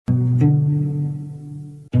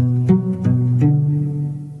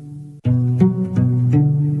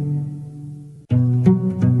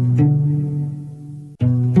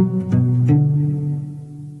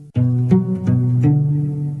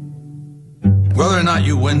Whether or not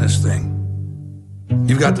you win this thing,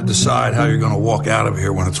 you've got to decide how you're going to walk out of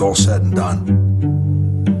here when it's all said and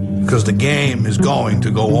done. Because the game is going to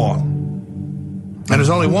go on. And there's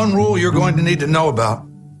only one rule you're going to need to know about.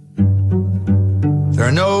 There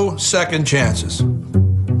are no second chances.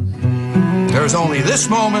 There is only this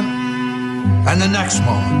moment and the next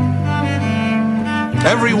moment.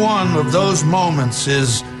 Every one of those moments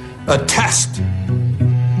is a test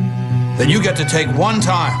that you get to take one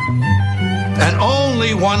time, and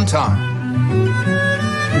only one time.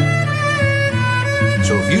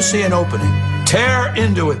 So if you see an opening, tear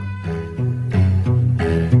into it.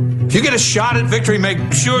 If you get a shot at victory,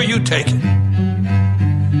 make sure you take it.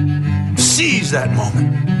 Seize that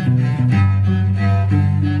moment.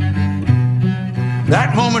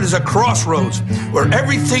 That moment is a crossroads where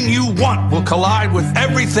everything you want will collide with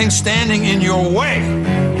everything standing in your way.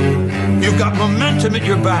 You've got momentum at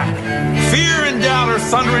your back. Fear and doubt are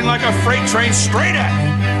thundering like a freight train straight at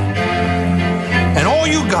you. And all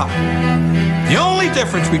you got, the only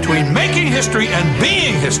difference between making history and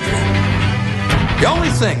being history, the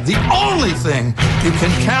only thing you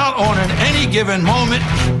can count on in any given moment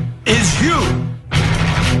is you.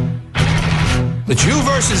 It's you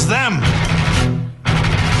versus them.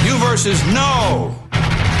 You versus no.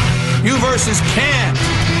 You versus can't.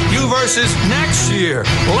 You versus next year,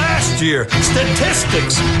 last year,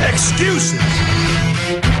 statistics, excuses.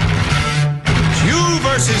 It's you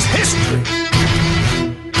versus history.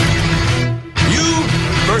 You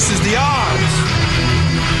versus the odds.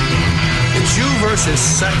 It's you versus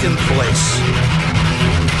second place.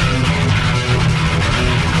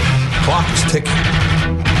 Clock is ticking.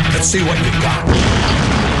 Let's see what you've got.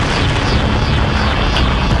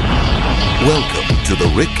 Welcome to the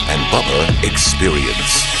Rick and Bubba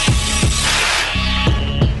Experience.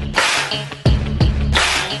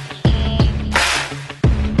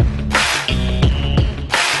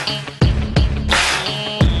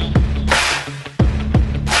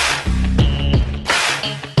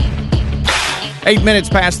 8 minutes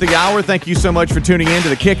past the hour. Thank you so much for tuning in to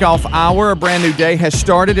the Kickoff Hour. A brand new day has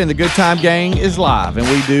started, and the Good Time Gang is live, and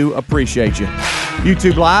we do appreciate you.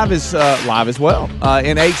 YouTube Live is live as well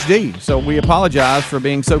in HD, so we apologize for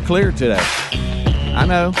being so clear today. I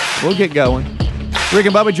know. We'll get going. Rick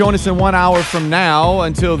and Bubba join us in 1 hour from now.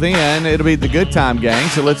 Until then, it'll be the Good Time Gang,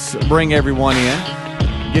 so let's bring everyone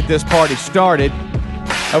in, get this party started.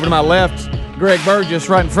 Over to my left, Greg Burgess,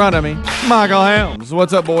 right in front of me, Michael Helms.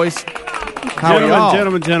 What's up, boys? How are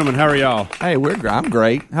y'all? Gentlemen, how are y'all? Hey, I'm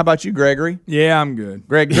great. How about you, Gregory? Yeah, I'm good.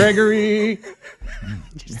 Gregory.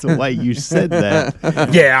 Just the way you said that.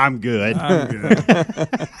 Yeah, I'm good.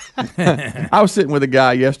 I was sitting with a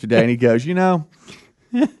guy yesterday, and he goes,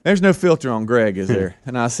 there's no filter on Greg, is there?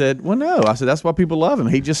 And I said, well, no. I said, that's why people love him.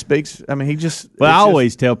 He just speaks. I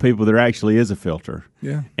always tell people there actually is a filter.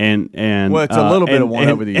 Yeah. And well, it's a little bit of one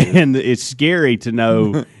over the years. And it's scary to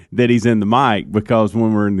know that he's in the mic, because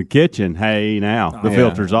when we're in the kitchen, the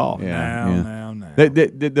filter's off. Now.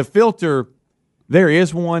 The filter, there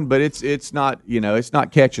is one, but it's not, it's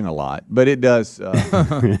not catching a lot, but it does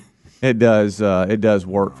it does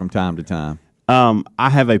work from time to time. I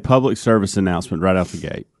have a public service announcement right out the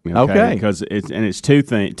gate. Okay. Because it's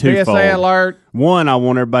twofold. PSA alert. One, I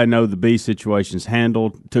want everybody to know the bee situation's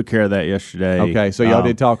handled. Took care of that yesterday. Okay, so y'all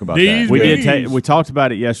did talk about that. We talked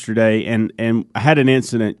about it yesterday, and I had an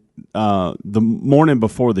incident the morning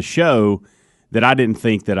before the show that I didn't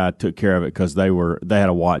think that I took care of it, because they had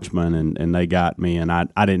a watchman and they got me, and I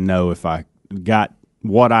didn't know if I got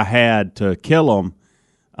what I had to kill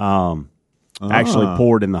them. Actually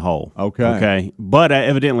poured in the hole. Okay. But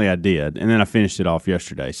evidently I did, and then I finished it off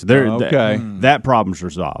yesterday. So that problem's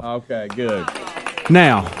resolved. Okay, good.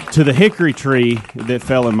 Now, to the hickory tree that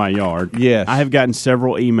fell in my yard. Yes. I have gotten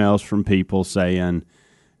several emails from people saying,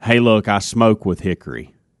 hey, look, I smoke with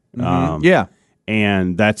hickory. Yeah.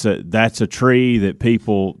 And that's a tree that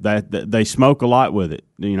people, that they smoke a lot with it.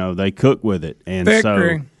 They cook with it. And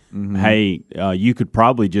hickory. So... Mm-hmm. Hey, you could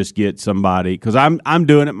probably just get somebody, because I'm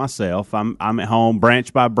doing it myself. I'm at home,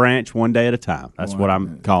 branch by branch, one day at a time. That's what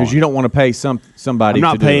I'm calling. Because you don't want to pay somebody. I'm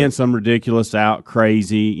not paying some ridiculous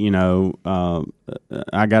crazy.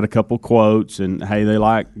 I got a couple quotes, and hey, they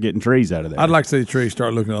like getting trees out of there. I'd like to see the trees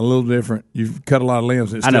start looking a little different. You've cut a lot of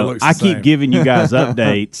limbs. And it still looks the same. I keep giving you guys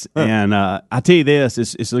updates, and I tell you this,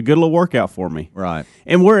 it's a good little workout for me. Right.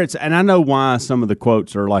 And I know why some of the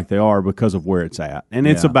quotes are like they are, because of where it's at, and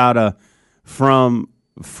it's about from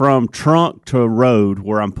trunk to road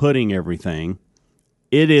where I'm putting everything.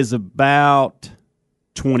 It is about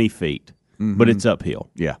 20 feet, but it's uphill.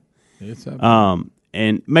 Yeah, it's uphill.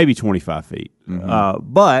 And maybe 25 feet.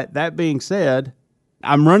 But that being said,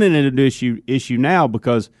 I'm running into issue now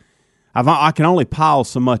because I can only pile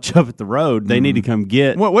so much of it the road. They need to come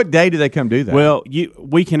get. What day do they come do that? Well,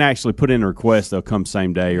 we can actually put in a request. They'll come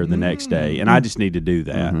same day or the next day, and I just need to do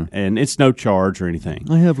that. And it's no charge or anything.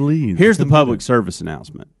 I have leads. Here's the public service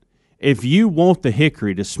announcement. If you want the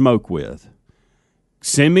hickory to smoke with,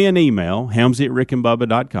 send me an email,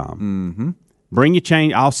 helmsy@rickandbubba.com. Bring your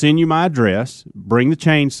chain. I'll send you my address. Bring the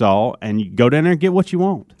chainsaw, and you go down there and get what you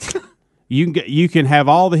want. You can have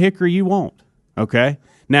all the hickory you want. Okay.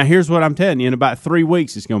 Now here's what I'm telling you: in about 3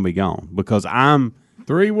 weeks, it's going to be gone because I'm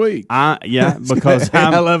 3 weeks. Because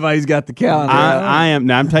I love how he's got the calendar. I am.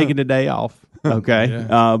 Now I'm taking a day off. Okay,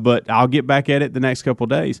 but I'll get back at it the next couple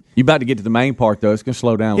of days. You about to get to the main part though? It's going to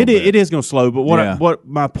slow down a little bit. It is going to slow, but what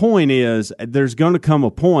my point is, there's going to come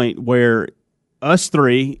a point where us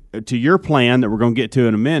three, to your plan that we're going to get to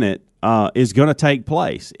in a minute, is going to take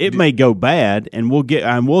place. It may go bad, and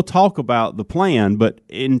we'll talk about the plan. But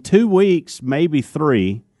in 2 weeks, maybe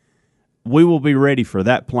 3, we will be ready for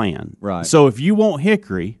that plan. Right. So if you want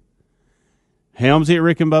hickory,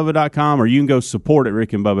 Helmsy@rickandbubba.com, or you can go support at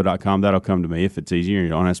rickandbubba.com. That'll come to me if it's easier. You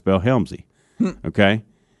don't have to spell Helmsy. Okay.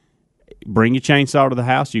 Bring your chainsaw to the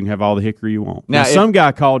house. You can have all the hickory you want. Now some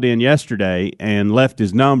guy called in yesterday and left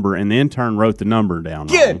his number, and the intern wrote the number down.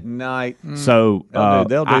 Good night. So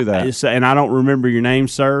they'll do that. And I don't remember your name,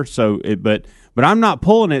 sir. But I'm not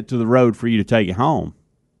pulling it to the road for you to take it home.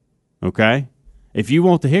 Okay. If you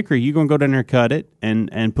want the hickory, you're gonna go down there and cut it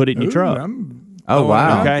and put it in your truck. Oh,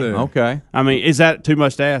 wow. Okay. I mean, is that too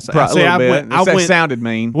much to ask? A little bit. That sounded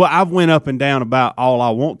mean. Well, I've went up and down about all I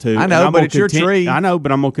want to. I know, but it's your tree. I know,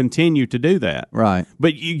 but I'm going to continue to do that. Right.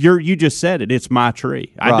 But you just said it. It's my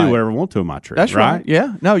tree. I do whatever I want to in my tree. That's right.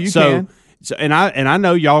 Yeah. No, you can. So, and I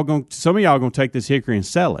know some of y'all going to take this hickory and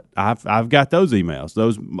sell it. I've got those emails.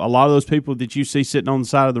 A lot of those people that you see sitting on the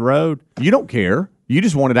side of the road. You don't care. You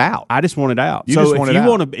just want it out. I just want it out.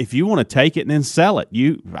 If you want to take it and then sell it,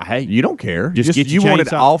 you don't care. Just get you want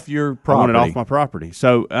it off your property. I want it off my property.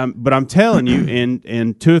 So, but I'm telling you,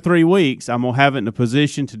 in 2 or 3 weeks, I'm gonna have it in a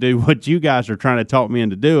position to do what you guys are trying to talk me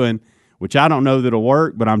into doing, which I don't know that'll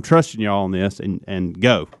work, but I'm trusting y'all on this and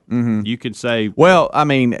go. You can say, well, I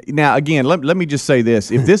mean, now again, let me just say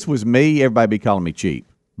this: if this was me, everybody would be calling me cheap.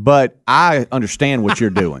 But I understand what you're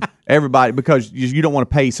doing, everybody, because you don't want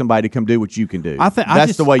to pay somebody to come do what you can do.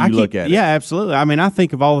 That's the way you look at it. Yeah, absolutely. I mean, I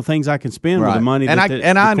think of all the things I can spend with the money.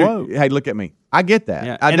 Hey, look at me. I get that.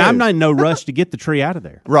 Yeah. I'm not in no rush to get the tree out of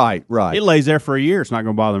there. Right. It lays there for a year. It's not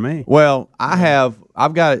going to bother me. Well,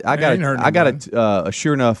 I've got a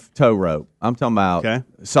sure enough tow rope. I'm talking about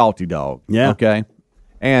Salty Dog. Yeah. Okay.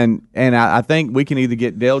 And I think we can either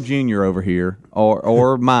get Dale Jr. over here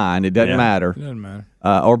or mine. It doesn't matter. Doesn't matter.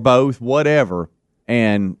 Or both, whatever,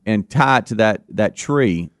 and tie it to that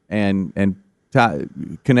tree and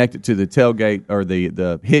connect it to the tailgate or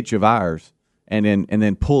the hitch of ours, and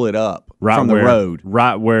then pull it up from the road,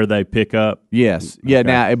 right where they pick up. Yes, yeah.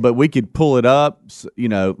 Now, but we could pull it up,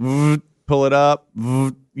 pull it up,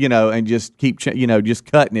 and just keep just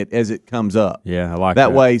cutting it as it comes up. Yeah, I like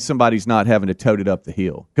that. Way somebody's not having to tote it up the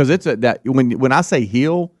hill, because when I say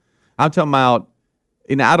hill, I'm talking about.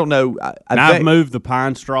 And I don't know. I've moved the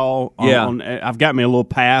pine straw. I've got me a little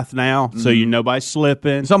path now, so nobody's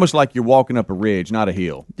slipping. It's almost like you're walking up a ridge, not a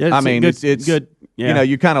hill. It's good. Yeah.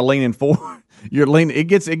 You're kind of leaning forward. You're leaning. It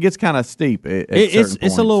gets kind of steep.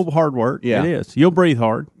 It's a little hard work. Yeah, it is. You'll breathe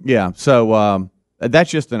hard. Yeah. So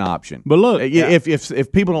that's just an option. But look,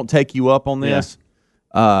 if people don't take you up on this.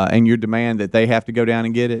 And your demand that they have to go down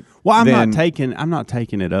and get it. Well, I'm not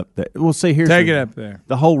taking it up there. Well, see, here's it up there.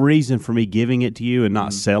 The whole reason for me giving it to you and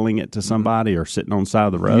not selling it to somebody or sitting on the side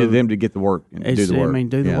of the road. Them to get the work and do the work. I mean,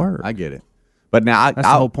 do the work. I get it. But now that's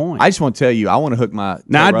the whole point. I just want to tell you, I want to hook my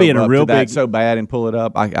now I'd be in a real big so bad and pull it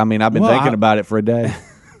up. I mean, I've been thinking about it for a day.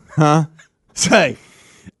 Huh? Say,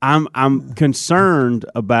 I'm concerned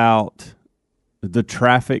about the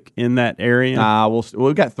traffic in that area.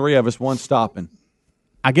 We've got 3 of us, one stopping.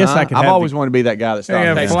 I guess I could. I've always wanted to be that guy that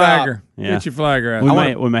stops. Hey, flagger. Yeah. Get your flagger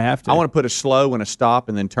out. We may have to. I want to put a slow and a stop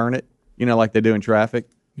and then turn it. Like they do in traffic.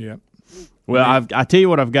 Yeah. Well, I tell you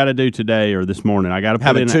what I've got to do today or this morning. I got to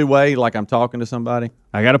have a 2-way, like I'm talking to somebody.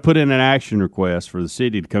 I got to put in an action request for the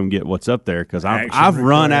city to come get what's up there because I've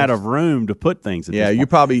run out of room to put things. At this you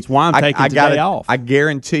probably. That's why I'm taking today off. I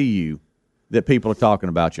guarantee you that people are talking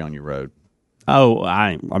about you on your road. Oh,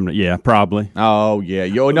 probably. Oh, yeah.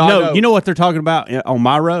 No, you know what they're talking about on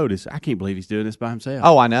my road is I can't believe he's doing this by himself.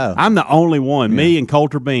 Oh, I know. I'm the only one. Yeah. Me and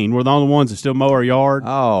Coulter Bean, we're the only ones that still mow our yard.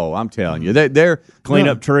 Oh, I'm telling you, they're clean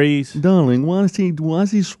up trees. Darling, why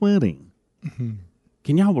is he sweating?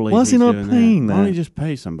 Can y'all believe Why's he he's not doing paying that? Why don't that? he just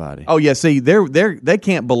pay somebody? Oh yeah, see, they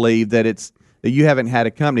can't believe that you haven't had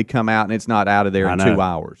a company come out and it's not out of there in 2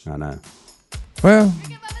 hours. I know. Well,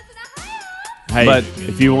 Hey, But-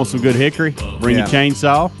 if you want some good hickory, bring your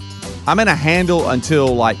chainsaw. I'm in a handle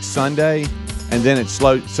until like Sunday, and then it's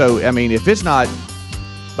slow. So I mean, if it's not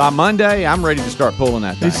by Monday, I'm ready to start pulling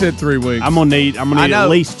that thing. he said 3 weeks. I'm gonna need I know. at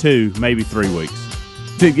least 2, maybe 3 weeks.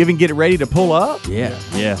 to even get it ready to pull up. Yeah.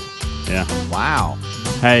 Wow.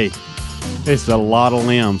 Hey, it's a lot of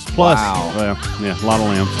limbs. Plus, Wow. well, yeah, a lot of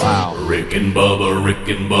limbs. Wow. Rick and Bubba, Rick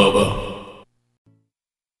and Bubba.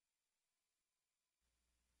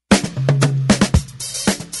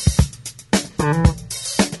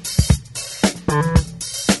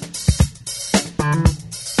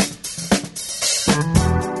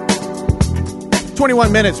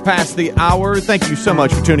 21 minutes past the hour. Thank you so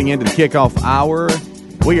much for tuning in to the Kickoff Hour.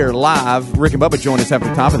 We are live. Rick and Bubba join us after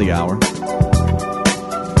the top of the hour.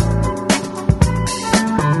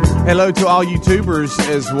 Hello to all YouTubers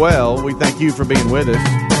as well. We thank you for being with us.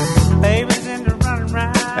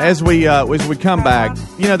 As we come back,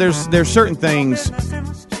 you know, there's certain things,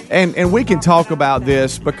 and we can talk about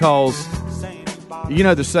this because, you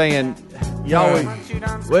know, the saying, you always,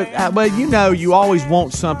 but you know, you always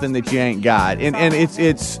want something that you ain't got, and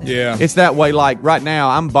it's that way. Like right now,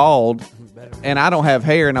 I'm bald, and I don't have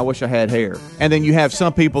hair, and I wish I had hair. And then you have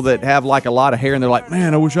some people that have like a lot of hair, and they're like,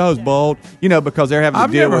 man, I wish I was bald, you know, because they're having to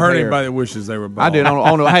I've deal never with heard hair. anybody that wishes they were bald. I did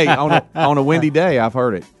on a windy day. I've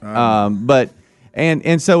heard it, but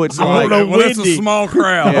and so it's like, well, that's a small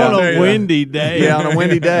crowd. Yeah. On a windy day. yeah, on a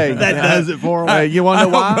windy day. That does it for me. You want to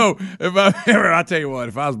know why? No, I tell you what,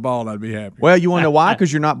 if I was bald, I'd be happy. Well, you want to know why?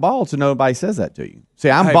 Because you're not bald, so nobody says that to you. See,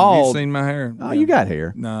 I'm Hey, bald. Have you seen my hair? Oh, you got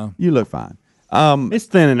hair. No. You look fine. It's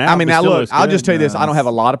thinning out. I mean, but now still look, looks I'll good. just tell you this. I don't have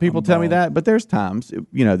a lot of people I'm tell me bald. that, but there's times,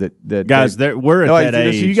 you know, that Guys, we're at that So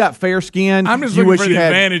age. you got fair skin. I'm just you looking wish for you the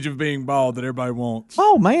had. advantage of being bald that everybody wants.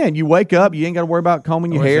 Oh man, you wake up, you ain't got to worry about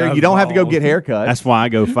combing your wish I hair. was You don't have to go bald. get haircuts. That's why I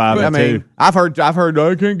go 5 I and mean, 2. I've heard. I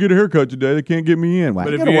can't get a haircut today. They can't get me in. Well, I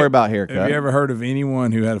ain't got to worry about haircut. Have you ever heard of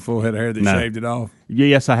anyone who had a full head of hair that No. shaved it off?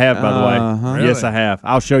 Yes, I have, by the way. Really? Yes, I have.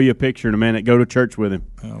 I'll show you a picture in a minute. Go to church with him.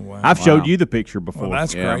 Oh, wow. I've showed you the picture before. Well,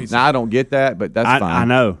 that's Yeah. crazy. Now I don't get that, but that's fine. I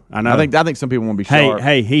know. I think some people want to be Hey, sharp.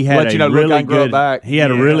 hey, he had Let a you know, look, I really can grow it good. back. He had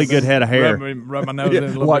a really good head of hair. Rub my nose in a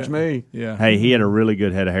little Watch bit. me. Yeah. Hey, he had a really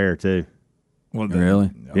good head of hair too. Well,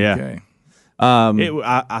 Really? Yeah. Okay.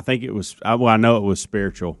 I think it was. I know it was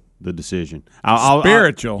spiritual. The decision.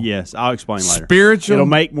 Spiritual? Yes, I'll explain later. Spiritual? It'll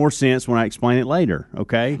make more sense when I explain it later.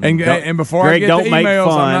 Okay. And before Greg, I get don't the make emails,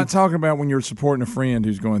 fun. I'm not talking about when you're supporting a friend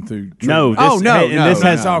who's going through treatment. No. This, Oh, no, hey, and no, this no,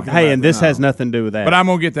 has. no. Hey, and this has nothing to do with that. But I'm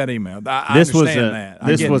going to get that email. I this was understand a that. I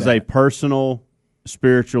this get was that. a personal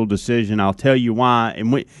spiritual decision. I'll tell you why.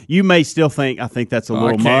 And you may still think I think that's a little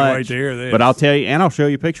I can't much. wait to hear this. But I'll tell you, and I'll show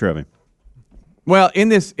you a picture of him. Well, in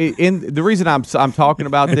the reason I'm talking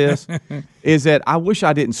about this is that I wish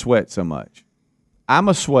I didn't sweat so much. I'm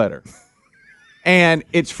a sweater, and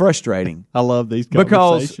it's frustrating. I love these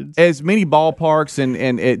Because as many ballparks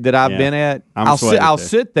and that I've Yeah. been at, I'm I'll sweating too.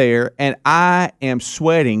 sit there and I am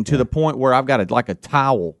sweating to the point where I've got like a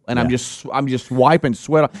towel and I'm just wiping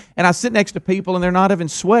sweat off. And I sit next to people and they're not even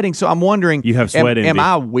sweating. So I'm wondering, You have sweat am envy.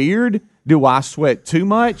 I weird? Do I sweat too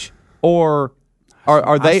much, or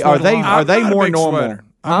are they sweat a lot. are they I'm not a more big normal? sweater.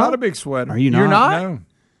 I'm Huh? not a big sweater. Are you not? You're not?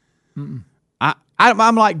 No.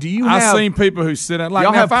 I'm like, do you have? I've seen people who sit out. Like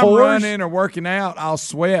Y'all now, have if I'm pores? running or working out, I'll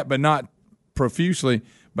sweat, but not profusely.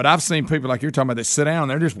 But I've seen people like you're talking about that sit down.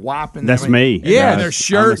 They're just wiping. That's me. Yeah. And their I'm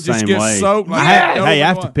shirt the just same gets way. soaked. Like I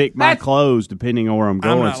have to pick my clothes depending on where I'm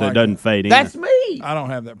going, not so it like doesn't that. fade in. That's me. I don't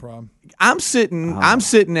have that problem. I'm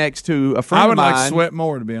sitting next to a friend I would of mine. like sweat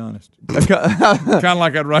more, to be honest. kind of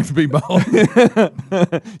like I'd like to be bald.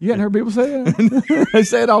 You hadn't heard people say that? They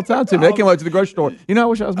say it all the time to me. They came up to the grocery store. You know, I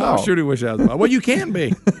wish I was bald. I sure do wish I was bald. Well, you can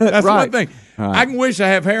be. That's Right. one thing. I can wish I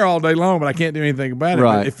have hair all day long, but I can't do anything about it.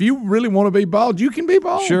 Right. But if you really want to be bald, you can be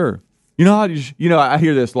bald. Sure. You know, I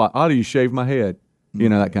hear this a lot. How do you shave my head? You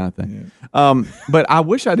know, that kind of thing. But I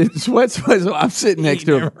wish I didn't sweat, so I'm sitting next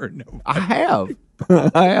to never him. heard nobody. I have.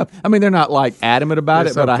 I have. I mean, they're not like adamant about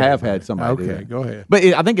It's it, but I okay, have man. had somebody do Okay, that. go ahead. But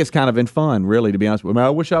I think it's kind of been fun, really, to be honest with you.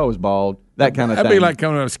 I wish I was bald. That kind of That'd thing. be like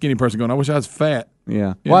coming to a skinny person going, I wish I was fat.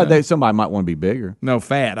 yeah. You Well, know? somebody might want to be bigger. No,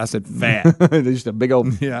 fat. I said fat. They're just a big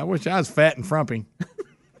old. Yeah, I wish I was fat and frumpy.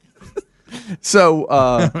 So,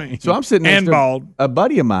 so I'm sitting next And to bald. a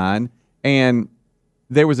buddy of mine, and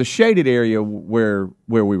there was a shaded area where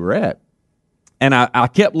we were at, and I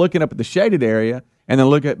kept looking up at the shaded area, and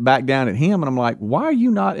then back down at him, and I'm like, "Why are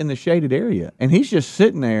you not in the shaded area?" And he's just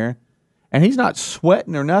sitting there, and he's not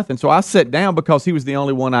sweating or nothing. So I sat down because he was the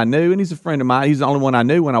only one I knew, and he's a friend of mine. He's the only one I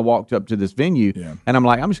knew when I walked up to this venue, and I'm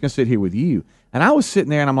like, I'm just going to sit here with you. And I was sitting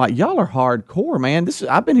there, and I'm like, y'all are hardcore, man.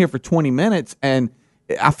 I've been here for 20 minutes, and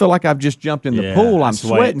I feel like I've just jumped in the pool. I'm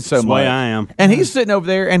sweating so much. I am. And he's sitting over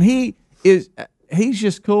there, and he's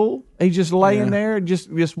just cool. He's just laying there,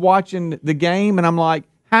 just watching the game, and I'm like,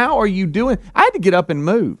 how are you doing? I had to get up and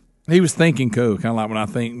move. He was thinking cool, kind of like when I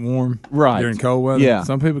think warm during cold weather. Yeah.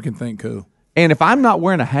 Some people can think cool. And if I'm not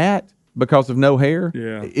wearing a hat because of no hair,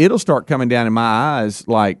 it'll start coming down in my eyes.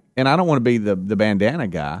 And I don't want to be the bandana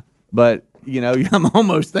guy, but I'm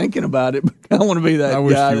almost thinking about it. I don't want to be that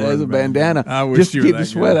guy that has a bandana. I wish just you to were keep the that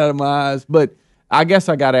sweat guy. out of my eyes. But I guess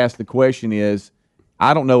I got to ask the question is,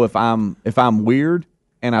 I don't know if I'm weird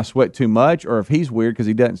and I sweat too much, or if he's weird because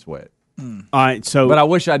he doesn't sweat. All right, so But I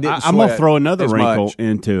wish I didn't. I'm gonna sweat throw another as wrinkle much.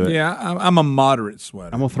 into it. Yeah, I'm a moderate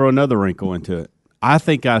sweater. I'm gonna throw another wrinkle into it. I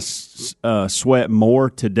think I sweat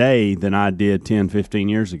more today than I did 10, 15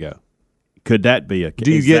 years ago. Could that be a?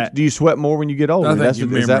 Do you sweat more when you get older? I think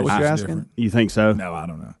your Is that memory's what you're just asking? different. You think so? No, I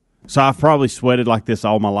don't know. So I've probably sweated like this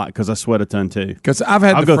all my life because I sweat a ton too. Because I've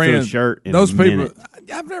had I'll the go through a friends. shirt in those a people. minute.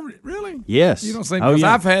 I've never really. Yes. You don't say Oh, because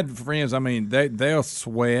yeah. I've had friends. I mean, they'll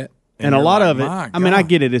sweat, And a you're lot like, of it. "My I mean, I God."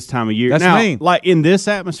 get it this time of year. That's now, me. like in this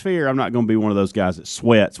atmosphere, I'm not going to be one of those guys that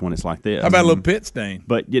sweats when it's like this. How about a little pit stain?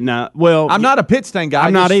 But well, I'm not a pit stain guy. I'm I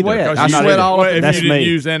not just either. Sweat. Because I you're not sweat either. all Well, up. if That's you didn't me.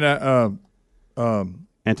 use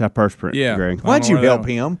antiperspirant. Yeah. Greg. Why'd you I don't know help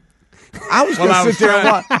where him? I was Well, going I to was sit there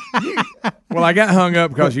and trying- watch. well, I got hung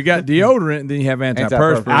up because you got deodorant and then you have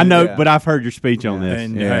antiperspirant. I know, Yeah. but I've heard your speech on this.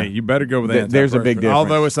 And Yeah. hey, you better go with Th- antiperspirant. there's a big difference.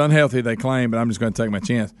 Although it's unhealthy, they claim, but I'm just going to take my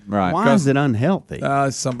chance. Right. Why is it unhealthy?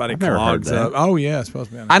 Somebody I've never clogs heard that. up. Oh yeah, it's supposed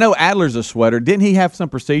to be. I know Adler's a sweater. Didn't he have some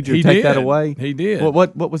procedure He to take that did. away? He did.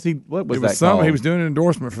 What was he? What was It that was some. called? He was doing an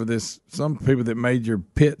endorsement for this. Some people that made your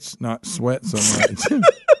pits not sweat so much.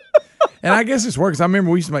 And I guess it's works. I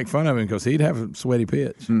remember we used to make fun of him because he'd have sweaty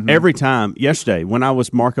pits. Every time yesterday when I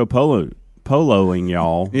was Marco Poloing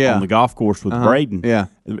y'all Yeah. on the golf course with Braden, Yeah.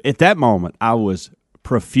 at that moment I was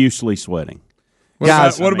profusely sweating.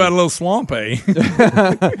 Guys, What about a little swampy?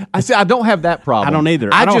 I said I don't have that problem. I don't either.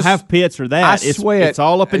 I don't just have pits or that. I sweat. It's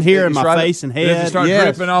all up in here in It's my right- face and Does it head. start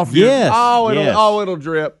Yes. dripping off your Yes. It'll yes. it'll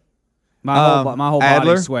drip. My whole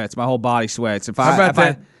Adler? body sweats. My whole body sweats. How about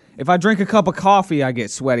that? If I drink a cup of coffee, I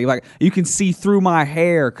get sweaty. Like you can see through my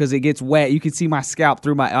hair because it gets wet. You can see my scalp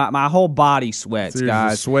through my whole body sweats, So you're just a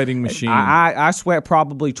guys. sweating machine. I sweat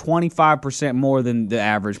probably 25% more than the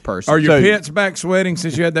average person. Are your So- pits back sweating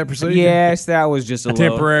since you had that procedure? Yes, that was just a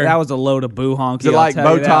temporary. That was a load of boo honky. Is it like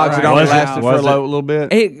Botox? It only Was it? lasted for Was a it? little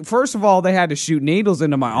bit. Hey, first of all, they had to shoot needles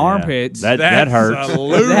into my armpits. That That's hurts. a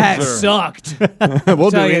loser. That sucked. We'll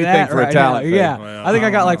do Tell you anything that for a right talent. now. fee. Yeah, Well, I think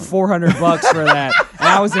I got like $400 for that, and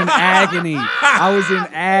I was in agony.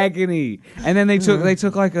 And then they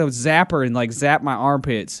took like a zapper and like zapped my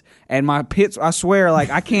armpits, and my pits. I swear, like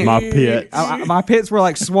I can't. My pits. My pits were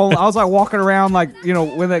like swollen. I was like walking around like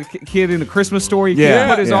when that kid in the Christmas Story kid Yeah,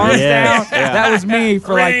 put his yeah. arms Yeah. down. That was me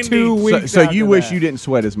for like 2 So, weeks. so after you wish that. you didn't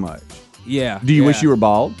sweat as much. Yeah. Do you wish yeah. you were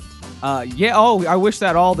bald? Yeah. Oh, I wish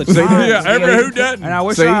that all the time. Yeah, who doesn't? And I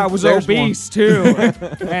wish See, I was there's obese too.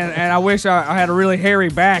 and I wish I had a really hairy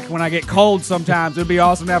back when I get cold sometimes. It'd be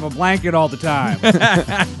awesome to have a blanket all the time. So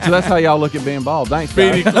that's how y'all look at being bald. Thanks,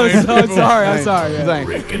 Speedy guys. clean I'm people. sorry. I'm sorry. yeah. Thanks.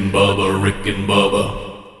 Rick and Bubba, Rick and Bubba.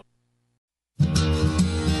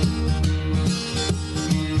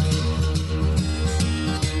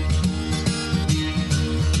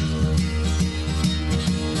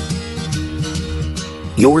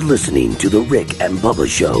 You're listening to The Rick and Bubba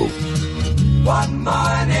Show. One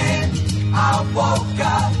morning I woke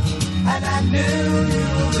up and I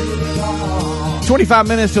knew 25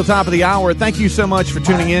 minutes till top of the hour. Thank you so much for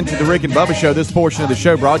tuning in to the Rick and Bubba Show. This portion of the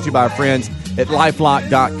show brought to you by our friends at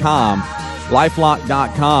LifeLock.com.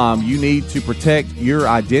 LifeLock.com, you need to protect your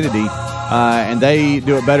identity, and they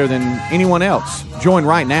do it better than anyone else. Join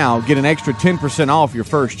right now. Get an extra 10% off your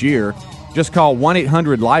first year. Just call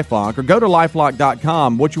 1-800-LifeLock or go to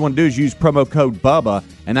LifeLock.com. What you want to do is use promo code BUBBA,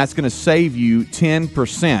 and that's going to save you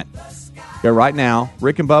 10%. Go right now,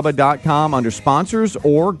 rickandbubba.com under sponsors,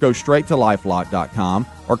 or go straight to lifelock.com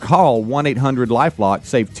or call 1-800-LifeLock.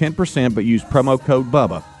 Save 10%, but use promo code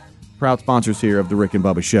BUBBA. Proud sponsors here of the Rick and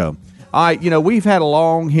Bubba Show. All right, we've had a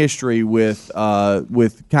long history with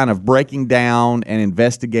kind of breaking down and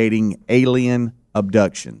investigating alien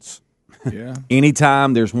abductions. Yeah.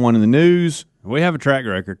 Anytime there's one in the news, We have a track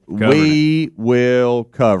record. we will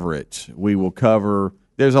cover it. We will cover.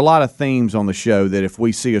 There's a lot of themes on the show that if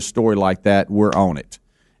we see a story like that, we're on it.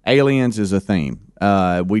 aliens is a theme.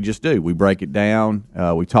 We just do. We break it down.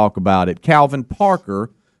 We talk about it. Calvin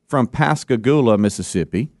Parker from Pascagoula,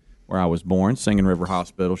 Mississippi, where I was born, Singing River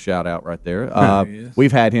Hospital, shout out right there. Yes.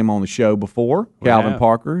 We've had him on the show before, Calvin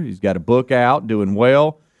Parker. He's got a book out, doing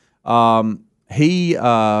well. He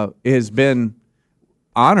has been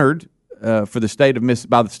honored by the state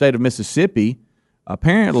of Mississippi.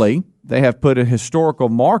 Apparently, they have put a historical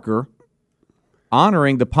marker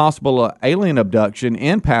honoring the possible alien abduction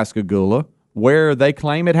in Pascagoula, where they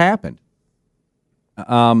claim it happened.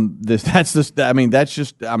 I'm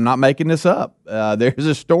not making this up. There's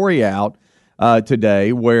a story out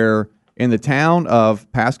today where in the town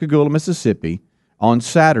of Pascagoula, Mississippi, on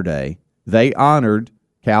Saturday, they honored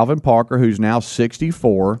Calvin Parker, who's now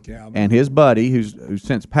 64, and his buddy, who's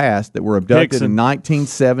since passed, that were abducted in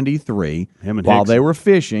 1973 while they were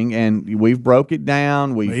fishing. And we've broke it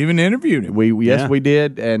down. We even interviewed him. We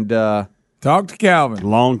did. And talked to Calvin.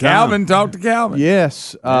 Long time. Calvin talked to Calvin.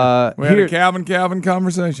 Yes. We had a Calvin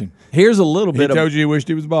conversation. Here's a little bit. He told you he wished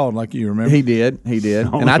he was bald, like you remember. He did.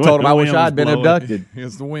 And I told him I wish I'd been abducted.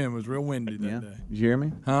 Yes, the wind was real windy that day. Did you hear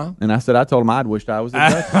me? Huh? And I said I told him I'd wished I was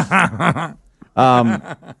abducted.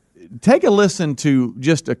 Take a listen to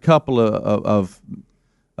just a couple of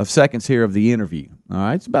seconds here of the interview. All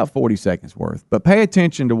right, it's about 40 seconds worth, but pay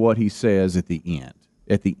attention to what he says at the end.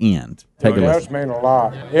 Take a listen. It does mean a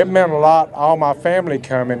lot. It meant a lot, all my family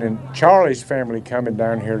coming and Charlie's family coming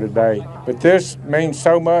down here today. But this means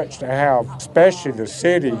so much to have, especially the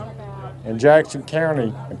city and Jackson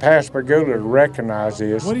County and Pascagoula to recognize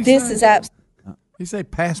this. This is absolutely. He say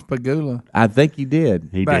Pascagoula? I think he did.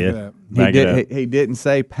 He Back did. it up. He didn't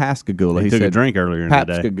say Pascagoula. He took said a drink earlier in the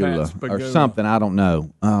day. Pascagoula or something. I don't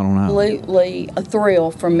know. Absolutely a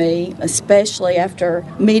thrill for me, especially after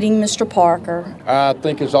meeting Mr. Parker. I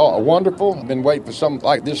think it's all wonderful. I've been waiting for something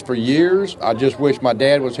like this for years. I just wish my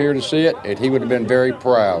dad was here to see it, and he would have been very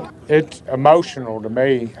proud. It's emotional to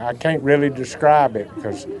me. I can't really describe it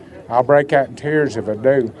because I'll break out in tears if I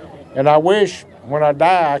do. And I wish when I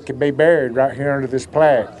die I could be buried right here under this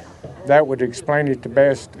plaque. That would explain it the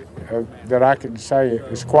best that I could say.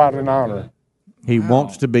 It's quite an honor. He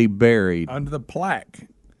wants to be buried under the plaque,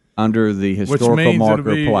 under the historical which means marker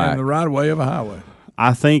it'll be plaque, in the right of way of a highway.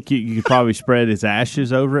 I think you could probably spread his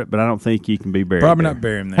ashes over it, but I don't think you can be buried. Probably there. not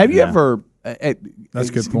bury him there. Have you ever? That's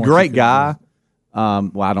a good point. Great guy.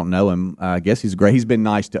 Well, I don't know him. I guess he's great. He's been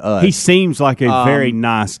nice to us. He seems like a very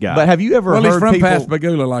nice guy. But have you ever heard he's from people,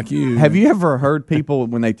 Pascagoula like you. Have you ever heard people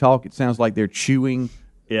when they talk? It sounds like they're chewing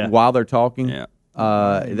while they're talking. Yeah.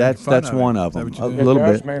 That's one of them. A It little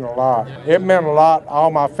does bit. mean a lot. It meant a lot,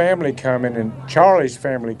 all my family coming and Charlie's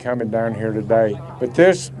family coming down here today. But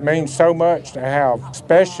this means so much to have,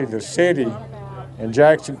 especially the city and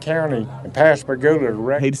Jackson County and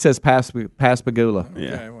Pascagoula. He says Pascagoula.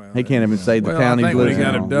 Yeah. He can't even say the town I he think when lives he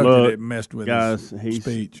got in. abducted, Look, it messed with guys, his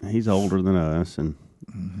speech. He's older than us, and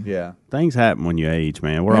yeah, things happen when you age,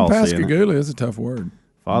 man. We're all seeing it. Pascagoula is a tough word.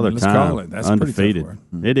 Father Let's time, call it. That's a pretty undefeated. tough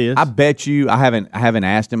word. It is. I bet you. I haven't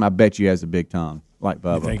asked him. I bet you he has a big tongue, like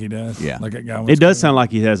Bubba. You think he does? Yeah. Like that guy. It does sound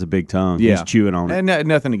like he has a big tongue. Yeah. He's chewing on it. And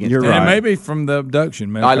nothing against. You're him. right. And maybe from the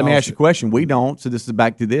abduction, man. All right, let me ask you a question. We don't. So this is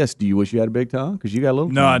back to this. Do you wish you had a big tongue? Because you got a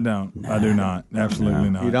little. No, I tongue. don't. I do not.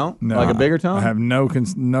 Absolutely not. You don't? No. Like a bigger tongue? I have no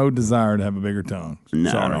desire to have a bigger tongue.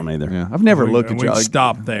 No, Sorry. I don't either. Yeah, I've never looked at we you.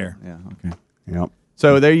 Stop there. Yeah. Okay. Yep.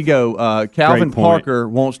 So there you go. Calvin Great point. Parker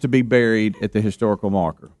wants to be buried at the historical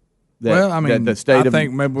marker. Well, I mean, the state I of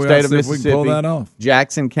think maybe we state ought to of see if we Mississippi, can pull that off.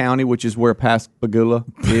 Jackson County, which is where Pascagoula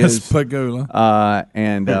is. Pascagoula.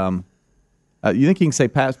 And you think he can say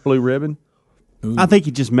Pass Blue Ribbon? I think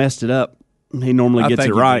he just messed it up. He normally gets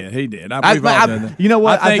it right. He did. We've all done that. You know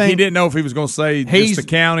what? I think he didn't know if he was going to say just the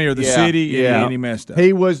county or the city, and he messed up.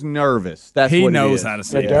 He was nervous. That's he what knows it is. how to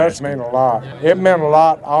say It does mean a lot. It meant a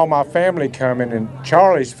lot, all my family coming and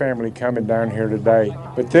Charlie's family coming down here today.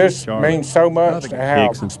 But this means so much to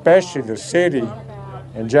have, especially the city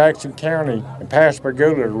and Jackson County and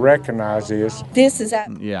Pascagoula to recognize this. This is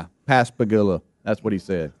Yeah, Pascagoula. That's what he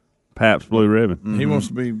said. Pabst Blue Ribbon. Mm-hmm. He wants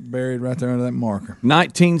to be buried right there under that marker.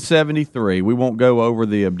 1973. We won't go over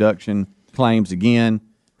the abduction claims again,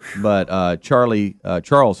 but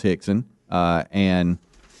Charles Hickson and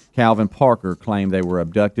Calvin Parker claimed they were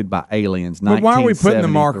abducted by aliens. But why are we putting the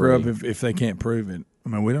marker up 1973. if they can't prove it? I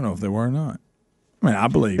mean, we don't know if they were or not. I mean, I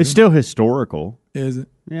believe It's it. still historical. Is it?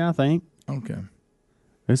 Yeah, I think. Okay.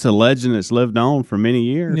 It's a legend that's lived on for many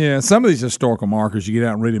years. Yeah, some of these historical markers, you get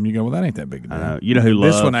out and read them, you go, well, that ain't that big a deal. I know. You know who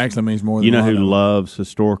loves this one actually means more than you know a lot who of them. loves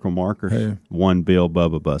historical markers? Who? One Bill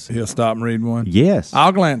Bubba Bussey. He'll stop and read one. Yes,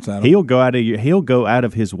 I'll glance at him. He'll go out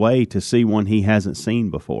of his way to see one he hasn't seen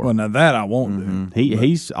before. Well, now that I won't do.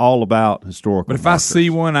 He's all about historical. But if markers. I see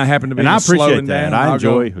one, I happen to be and I appreciate slowing that. down, I I'll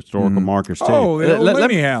enjoy go, historical markers too. Oh, the old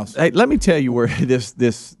Lemmy house. Hey, let me tell you where this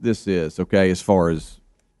is. Okay, as far as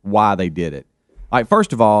why they did it. Like,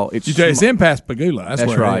 first of all, it's in Pascagoula. That's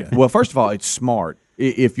where right. it is. Well, first of all, it's smart.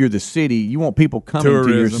 If you're the city, you want people coming to your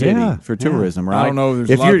Tourism. city for tourism, right? I don't know if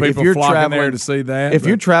there's a lot of people flocking there to see that. If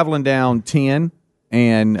you're traveling down 10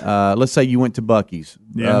 and let's say you went to Buc-ee's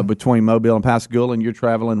between Mobile and Pascagoula and you're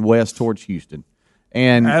traveling west towards Houston.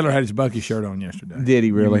 And Adler had his Bucky shirt on yesterday. Did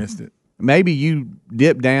he really? You missed it. Maybe you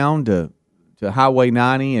dip down to Highway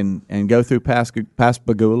 90 and go through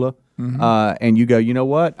Pascagoula. And you go, you know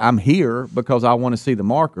what? I'm here because I want to see the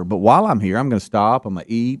marker. But while I'm here, I'm going to stop. I'm going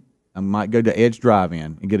to eat. I might go to Edge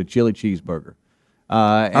Drive-In and get a chili cheeseburger.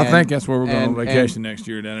 I think that's where we're going on vacation next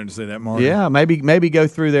year, down there to see that marker. Yeah, maybe go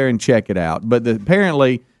through there and check it out. But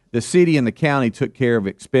apparently, the city and the county took care of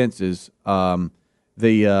expenses.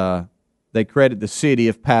 They credit the city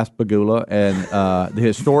of Pascagoula and the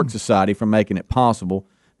Historic Society for making it possible.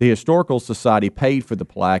 The Historical Society paid for the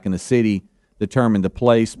plaque, and the city determined the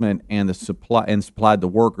placement and supplied the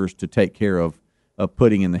workers to take care of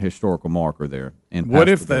putting in the historical marker there. What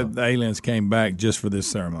if the aliens came back just for this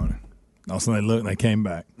ceremony? Also, they looked and they came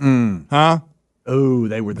back. Huh? Oh,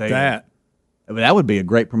 they were there. That would be a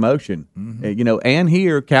great promotion. And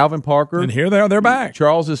here, Calvin Parker. And here they are, they're back.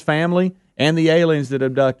 Charles's family and the aliens that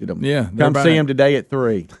abducted them. Yeah. Come see them today at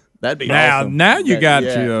 3. That'd be awesome. Now you got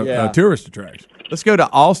a tourist attraction. Let's go to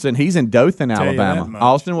Austin. He's in Dothan, Alabama.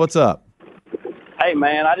 Austin, what's up? Hey,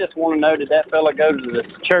 man, I just want to know, did that fella go to the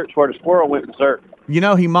church where the squirrel went berserk? You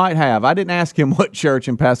know, he might have. I didn't ask him what church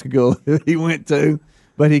in Pascagoula he went to,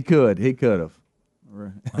 but he could. He could have.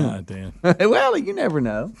 Dan. Well, you never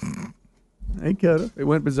know. He could have. It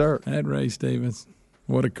went berserk. That Ray Stevens.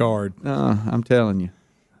 What a card. I'm telling you.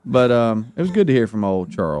 But it was good to hear from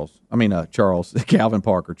old Charles. I mean, Charles, Calvin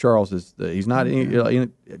Parker. Charles is he's not Charles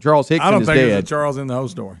Hickson is dead. I don't think there's a Charles in the whole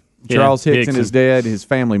story. Charles Hickson is dead. His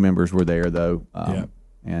family members were there, though.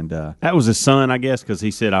 And that was his son, I guess, because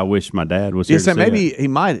he said, "I wish my dad was here." So maybe it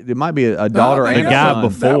might be a daughter and the guy son.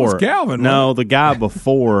 before. That was Calvin. No, the guy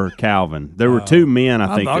before Calvin. There were two men.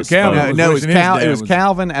 I think. thought Calvin No, it was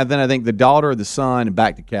Calvin, and then I think the daughter, the son, and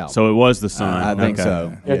back to Calvin. So it was the son. I think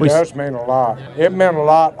so. It does mean a lot. It meant a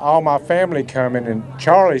lot, all my family coming and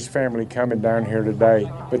Charlie's family coming down here today.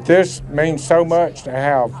 But this means so much to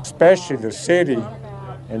have, especially the city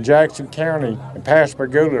and Jackson County and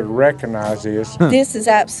Pascagoula to recognize this. This is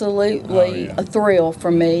absolutely a thrill for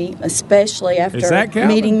me, especially after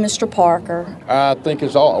meeting Mr. Parker. I think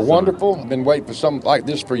it's all wonderful. I've been waiting for something like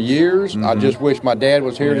this for years. I just wish my dad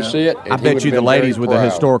was here to see it. I bet you the ladies with the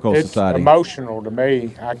Historical Society. It's emotional to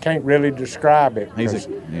me. I can't really describe it.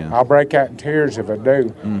 I'll break out in tears if I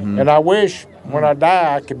do. And I wish when I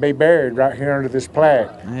die I could be buried right here under this plaque.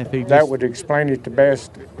 That would explain it the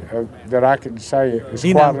best that I can say it. It's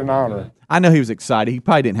quite an honor. I know he was excited. He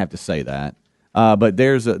probably didn't have to say that. But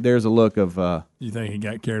there's a look of you think he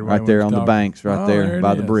got carried away right there on the banks, right there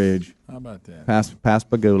by the bridge. How about that?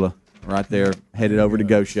 Pascagoula, right there, headed over to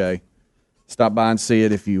Gaucher. Stop by and see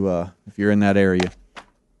it if you're in that area.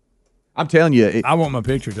 I'm telling you, I want my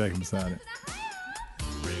picture taken beside it.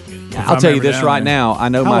 I'll tell you this right now. I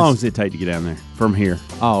know How long does it take to get down there from here?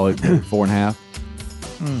 Oh, 4.5.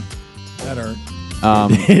 That hurt.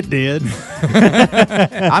 It did.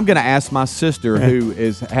 I'm going to ask my sister, who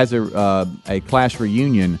has a class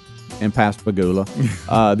reunion in Pascagoula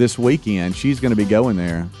this weekend. She's going to be going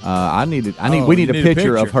there. We need a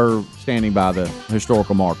picture of her standing by the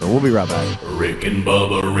historical marker. We'll be right back. Rick and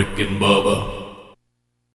Bubba, Rick and Bubba.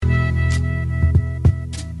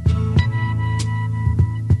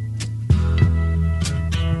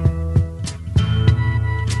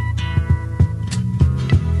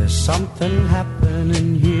 There's something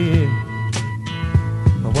happening here,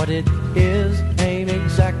 but what it is ain't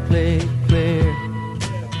exactly clear.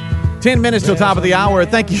 10 minutes till top of the hour.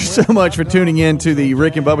 Thank you so much for tuning in to the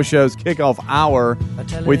Rick and Bubba Show's Kickoff Hour.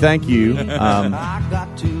 We thank you.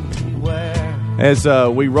 As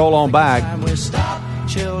we roll on back.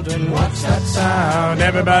 Children, what's that sound?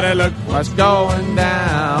 Everybody look what's going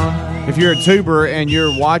down. If you're a tuber and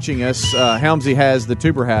you're watching us, Helmsy has the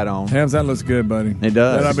tuber hat on. Helms, that looks good, buddy. It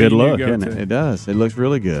does. That's a good look, isn't it? It does. It looks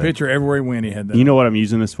really good. Picture everywhere he went, he had that. You know what I'm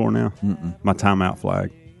using this for now? My timeout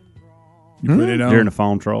flag. You put it on? During the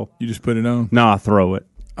phone troll. You just put it on? No, I throw it.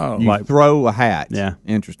 You throw a hat. Yeah.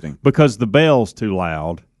 Interesting. Because the bell's too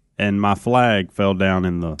loud, and my flag fell down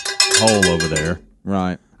in the hole over there.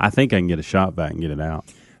 Right. I think I can get a shot back and get it out.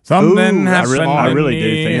 Something happened. I really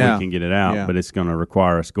do think Yeah. we can get it out, Yeah. but it's going to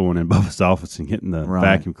require us going in Bubba's office and getting the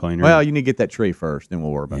vacuum cleaner. Well, you need to get that tree first, then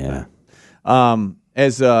we'll worry about that.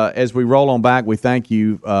 As we roll on back, we thank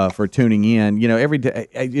you for tuning in. You know, every day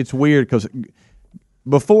it's weird because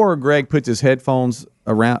before Greg puts his headphones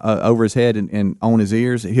around over his head and on his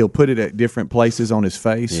ears, he'll put it at different places on his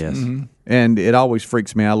face. Yes. Mm-hmm. And it always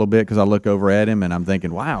freaks me out a little bit because I look over at him and I'm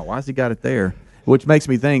thinking, wow, why's he got it there? Which makes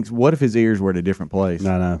me think, what if his ears were at a different place?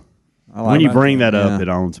 I know. When you bring that up, it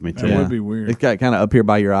owns me too. That would be weird. It's got kind of up here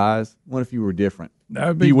by your eyes. What if you were different? That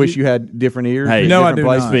would Do be you wish you had different ears? Hey, No, I different do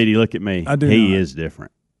places? not. Speedy, look at me. I do He not. is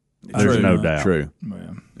different. There's True. no doubt. True.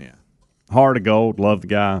 Yeah. Heart of gold, love the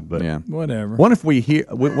guy, but Yeah. Whatever. What if we hear?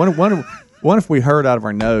 What if we heard out of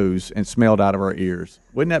our nose and smelled out of our ears?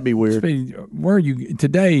 Wouldn't that be weird? Speedy, where are you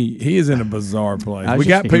today? He is in a bizarre place. I We just-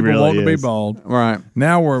 got he people really wanting to be is. bald. Right.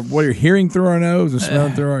 Now we're hearing through our nose and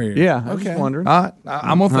smelling through our ears. Yeah. I was just wondering. I'm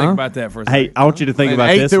gonna think about that for a second. hey, I want you to think And about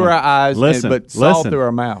ate this through one. our eyes, Listen, but saw listen. through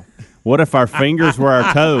our mouth. What if our fingers were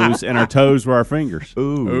our toes and our toes were our fingers?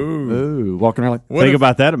 Ooh. Walking around like. Think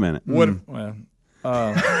about that a minute. What?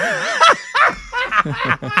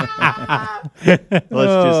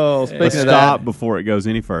 Well, Let's speaking of stop that, before it goes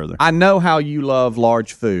any further. I know how you love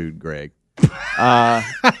large food, Greg.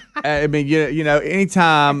 I mean, you know,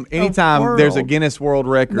 anytime there's a Guinness World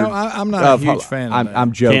Record. No, I'm not a huge fan of that.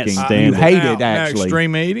 I'm joking. Can't stand You it. hate Now- it, now actually.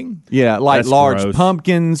 extreme eating. Yeah, like That's large gross.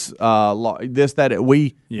 pumpkins, this, that.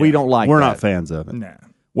 We don't like We're that. not fans of it. Nah.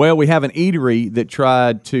 Well, we have an eatery that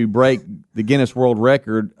tried to break the Guinness World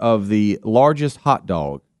Record of the largest hot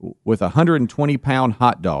dog with a 120-pound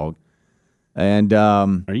hot dog. And,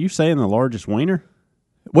 Are you saying the largest wiener?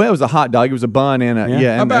 well, it was a hot dog. It was a bun and a, Yeah.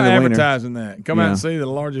 yeah, How and about a wiener. advertising that? Come out Yeah. and see the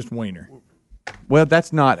largest wiener. Well,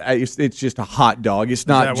 that's not. It's just a hot dog. It's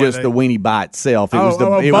not that what just they- the weenie by itself. It Oh, was the.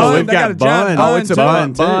 oh, a it bun? was, They got a giant Oh, bun it's a too?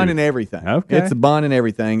 bun, Too. bun and everything. Okay. It's a bun and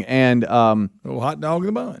everything. And Little hot dog in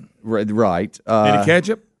the bun. right. Any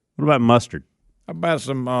ketchup? What about mustard? How about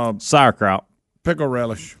some Sauerkraut. pickle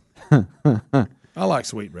relish? I like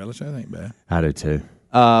sweet relish. That ain't bad. I do too.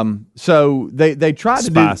 So they tried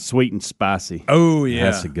Spice, sweet and spicy. Oh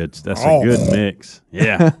yeah, That's a good mix.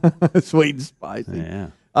 Yeah. to do sweet and spicy. Yeah.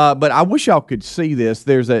 But I wish y'all could see this.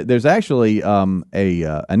 There's actually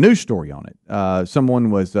a news story on it.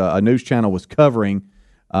 Someone was a news channel was covering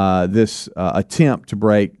this attempt to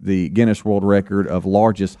break the Guinness World Record of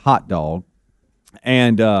largest hot dog.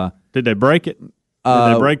 And Did they break it?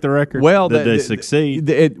 Did they break the record? Well, did they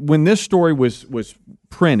succeed? When this story was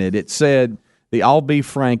printed, it said the all beef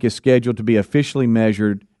frank is scheduled to be officially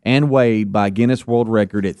measured and weighed by Guinness World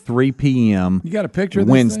Record at 3 p.m. You got a picture of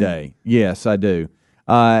this Wednesday. thing? Yes, I do.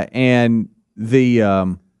 And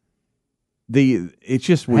it's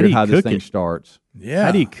just do weird you how this cook thing it? starts. Yeah.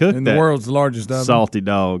 How do you cook in that the world's largest oven? salty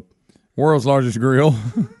dog? World's largest grill.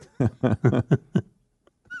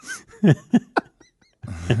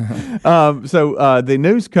 So the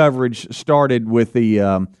news coverage started with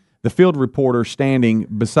the field reporter standing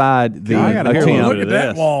beside the I gotta attempt. hear a little Look bit at of that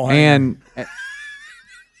this. wall. hanging. And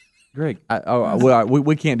Greg,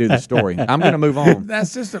 we can't do the story. I'm going to move on.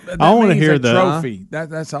 That's just. I wanna want to hear the- trophy.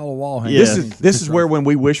 That's all the wall hanging. Yeah. This is where when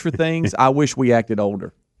we wish for things, I wish we acted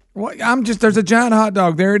older. What? I'm just. There's a giant hot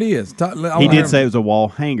dog. There it is. He did say it was a wall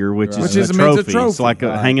hanger, which Which is is- a means a trophy. It's trophy. like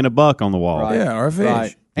hanging a buck on the wall. Right. Yeah, or a fish.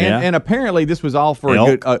 Right. And, Yeah. and apparently this was all for a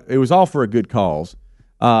Elk. good. It was all for a good cause.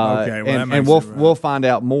 Okay, well, that and makes we'll it right. we'll find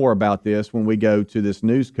out more about this when we go to this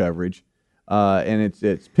news coverage. And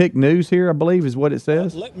it's Pick News here, I believe, is what it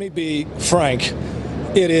says. Let me be frank.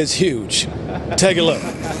 It is huge. Take a look.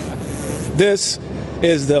 This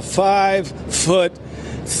is the 5-foot,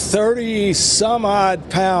 30 some odd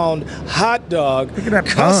pound hot dog Look at that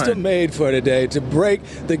custom bun. made for today to break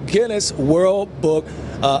the Guinness World Book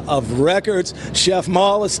of Records. Chef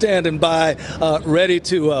Maul is standing by, ready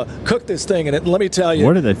to cook this thing. And let me tell you,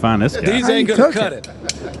 Where did they find this guy? these How ain't you going to cook cut it.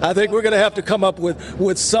 I think we're going to have to come up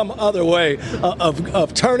with some other way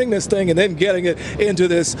of turning this thing and then getting it into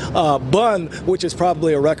this bun, which is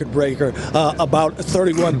probably a record breaker, about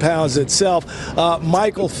 31 pounds itself.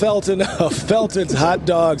 Michael Felton of Felton's Hot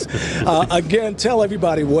Dogs. Again, tell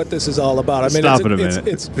everybody what this is all about. I mean, Stop it a minute.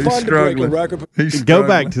 it's fun to break a record. Go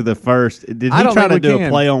back to the first. Did I he don't try think to we do can. a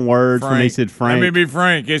play on words when he said Let me Frank? be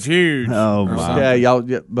frank. It's huge. Oh my! Yeah, y'all,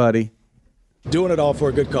 buddy. Doing it all for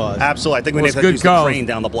a good cause. Absolutely. I think we Well, need it's to good use the cause. crane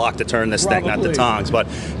down the block to turn this thing, not the Probably. tongs. But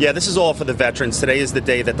yeah, this is all for the veterans. Today is the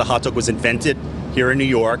day that the hot dog was invented here in New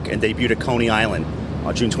York and debuted at Coney Island.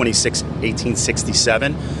 June 26,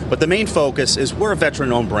 1867. But the main focus is we're a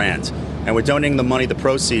veteran-owned brand, and we're donating the money, the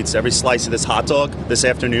proceeds, every slice of this hot dog this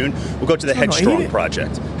afternoon will go to the Headstrong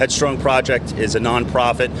Project. Headstrong Project is a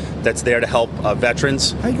nonprofit that's there to help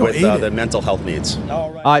veterans with their mental health needs.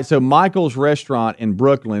 All right, so Michael's Restaurant in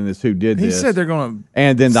Brooklyn is who did this. He said they're going to...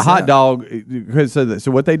 And then the hot dog,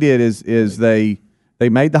 so what they did is they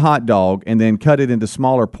made the hot dog and then cut it into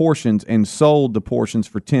smaller portions and sold the portions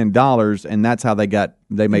for $10, and that's how they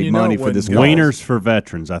made money for this cause. Wieners for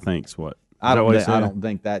veterans, I think is what. I don't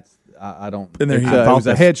think that's... I don't. Been there, it was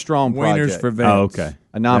a Headstrong Wieners Project. for vets. Oh, okay.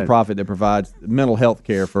 A nonprofit that provides mental health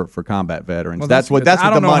care for combat veterans. Well, that's what the money was being raised. I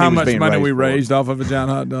don't know how much money we for. raised off of a giant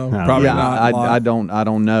hot dog. No. Probably Yeah, not. I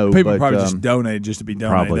don't know. People but, probably just donated just to be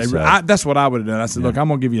donated. Probably so. That's what I would have done. I said, look, I'm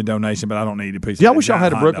going to give you a donation, but I don't need a piece. Y'all of wish y'all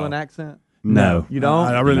had a hot Brooklyn dog. accent? No. You don't?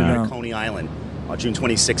 I really don't. Coney Island, June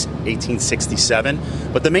 26, 1867.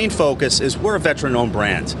 But the main focus is we're a veteran-owned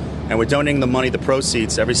brand, and we're donating the money, the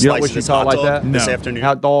proceeds, every You don't slice wish of you this talk hot like dog that? this No. afternoon.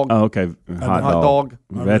 Hot dog. Oh, okay. Hot dog.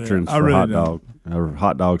 Veterans I for really hot don't. dog. Or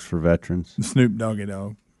hot dogs for veterans. Snoop Doggy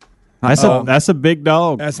Dog. That's a big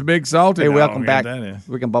dog. That's a big salty Hey, dog. welcome back. That is.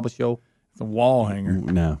 Rick and Bubba Show. It's a wall hanger.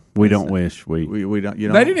 No, we don't wish. We don't. You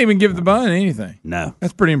know, They didn't even give the bun anything. No.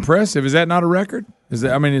 That's pretty impressive. Is that not a record? Is the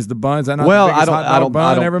bun? Is that not well, the biggest hot dog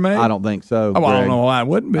bun ever made? I don't think so. Oh, well, I Greg. don't know why it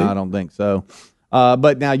wouldn't be. I don't think so.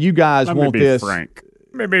 But now you guys Let want me be this. frank.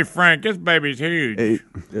 Let me be frank. This baby's huge.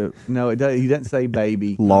 No, he doesn't say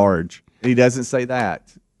baby. Large. He doesn't say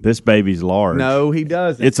that. This baby's large. No, he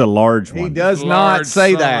doesn't. It's a large one. He does Large not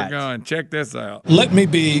say son of a that. gun. Check this out. Let me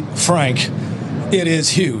be frank. It is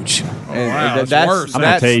huge. And it's that's worse. I'm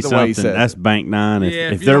gonna that's tell you the way he something. says That's it. bank nine. Yeah,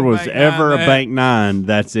 If if you there don't was bank ever nine a that- bank nine,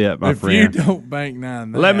 that's it, my If friend. you don't bank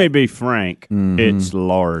nine, Let me be frank. It's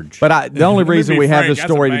large. But the only Let me reason be we have frank, this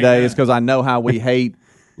that's a story bank today nine. is because I know how we hate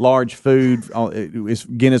large food. It's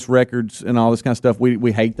Guinness records and all this kind of stuff.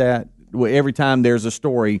 We hate that. Every time there's a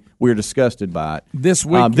story, we're disgusted by it. This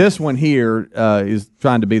week, this one here is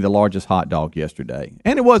trying to be the largest hot dog yesterday,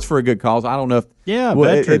 and it was for a good cause. I don't know if it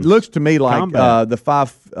veterans. looks to me like Combat. the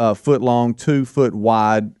 5 foot long, 2 foot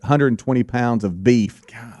wide, 120 pounds of beef,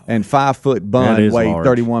 and 5 foot That bun is weighed large.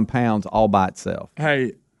 31 pounds all by itself.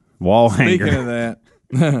 hey, Wall speaking hanger. of that,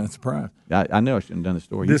 that's a prize. I know I shouldn't have done the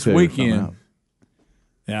story. You This said it was something weekend, else.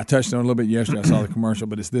 yeah, I touched on it a little bit yesterday. I saw the commercial,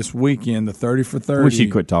 but it's this weekend, the 30 for 30. Wish you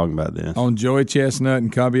quit talking about this. On Joey Chestnut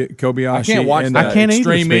and Kobayashi. I can't watch and that. I can't either,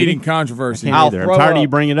 Extreme Speedy. Eating Controversy. Can't I'll either. I'm throw tired of up. you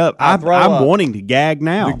bringing it up. I'll I'm throw up. wanting to gag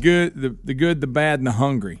now. The good, the bad, and the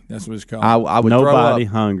hungry. That's what it's called. I would Nobody throw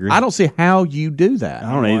up. hungry. I don't see how you do that.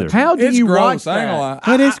 I don't either. How do It's you gross. watch I ain't that? gonna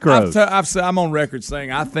lie. It is gross. I've said, I'm on record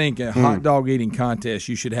saying I think a hot dog eating contest,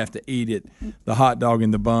 you should have to eat it, the hot dog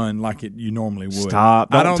in the bun, like you normally would.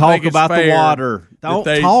 Stop. I Don't don't talk think it's about the fair water. Don't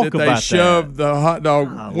talk that they about shove that. the hot dog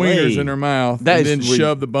wieners in their mouth That and is then re-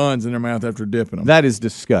 shove the buns in their mouth after dipping them. That is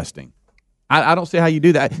disgusting. I don't see how you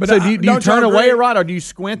do that. But so I- do you don't turn y'all away, agree? Rod, or do you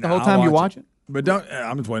squint the whole time you watch it? But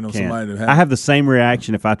I'm just waiting on Can't. somebody to have I have the same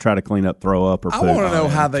reaction if I try to clean up, throw up, or I poop. want to know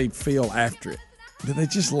how they feel after it. Do they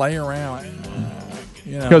just lay around?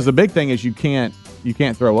 You know? Because the big thing is you can't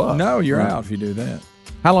throw up. No, you're Right. out if you do that.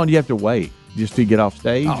 How long do you have to wait? Just to get off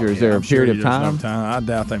stage, or is there a I'm sure period of there's no time? I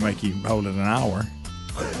doubt they make you hold it an hour.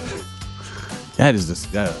 That is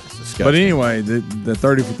disgusting. But anyway, the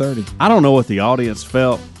 30 for 30. I don't know what the audience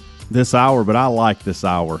felt this hour, but I like this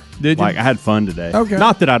hour. Did you? Like, I had fun today. Okay.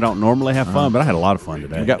 Not that I don't normally have fun, but I had a lot of fun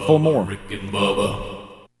today. We got 4 more. Rick and Bubba.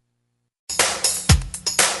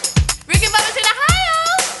 Rick and Bubba's in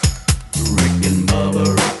Ohio. Rick and Bubba,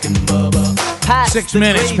 Rick and Bubba. 6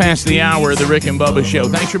 minutes past the hour of the Rick and Bubba Show.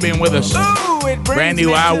 Thanks for being with us. Brand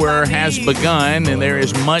new hour has begun, and there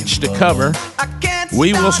is much to cover.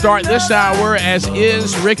 We will start this hour, as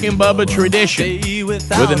is Rick and Bubba tradition, with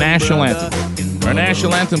the national anthem. Our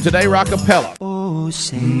national anthem today, Rockapella. Oh,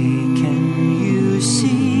 say, can you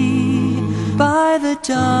see by the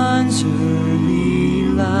dawn's early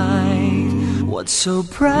light what so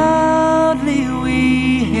proudly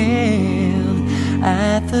we hailed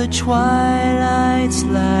at the twilight's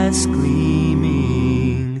last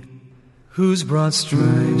gleaming, whose broad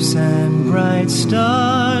stripes and bright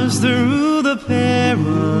stars through the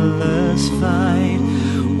perilous fight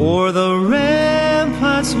o'er the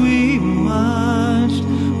ramparts we watched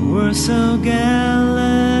were so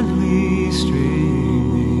gallantly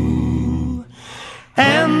streaming.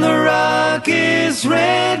 And the rocket's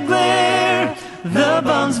red glare, the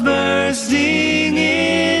bombs bursting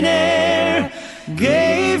in air,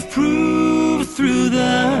 gave proof through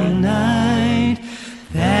the night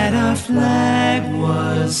that our flag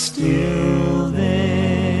was still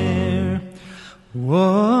there.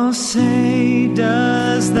 Oh, say does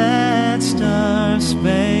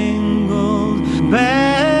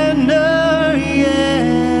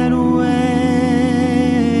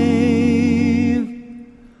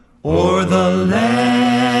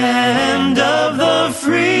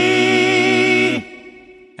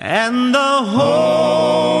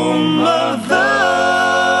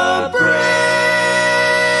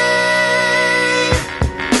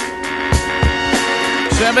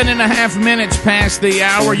 7.5 minutes past the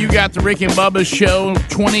hour. You got the Rick and Bubba Show.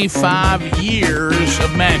 25 years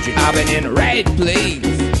of magic. I've been in the right place,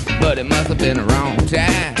 but it must have been the wrong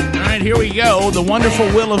time. All right, here we go. The wonderful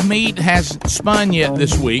Wheel of Meat has spun yet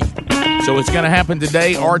this week, so it's going to happen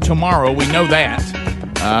today or tomorrow. We know that.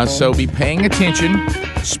 So be paying attention.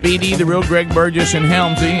 Speedy, the real Greg Burgess, and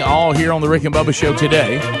Helmsy, all here on the Rick and Bubba Show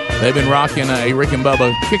today. They've been rocking a Rick and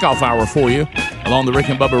Bubba kickoff hour for you along the Rick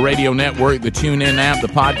and Bubba Radio Network, the TuneIn app, the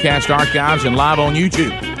podcast archives, and live on YouTube.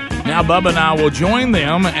 Now, Bubba and I will join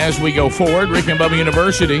them as we go forward. Rick and Bubba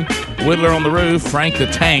University, Whittler on the Roof, Frank the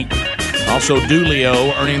Tank, also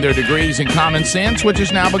Dulio, earning their degrees in common sense, which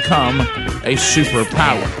has now become a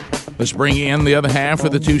superpower. Let's bring in the other half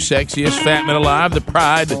of the two sexiest fat men alive, the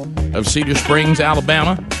pride of Cedar Springs,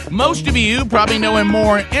 Alabama. Most of you probably know him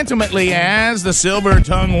more intimately as the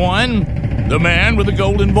Silver-Tongued One, the man with the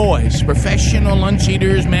golden voice, professional lunch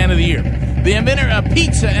eaters, man of the year, the inventor of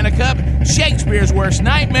pizza in a cup, Shakespeare's worst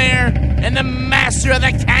nightmare, and the master of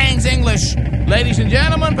the King's English. Ladies and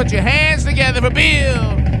gentlemen, put your hands together for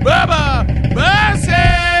Bill Bubba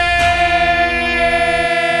Bussey!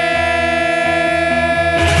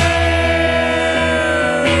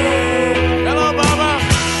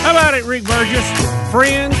 Rick Burgess,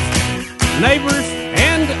 friends, neighbors,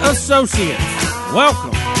 and associates.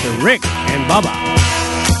 Welcome to Rick and Bubba.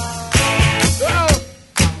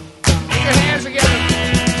 Put your hands together.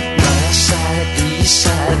 West side, east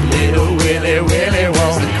side, little Willie, Willie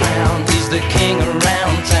Won't. The crown, he's the king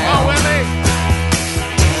around town. Oh, Willie.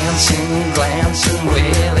 Dancing, glancing,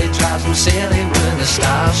 Willie drives him silly with the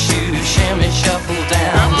style shoes, shimmy, shuffle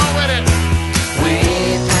down. Come on with it.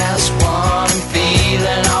 Way past one,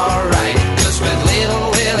 feeling alright. Just with little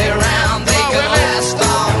Willie around, they could last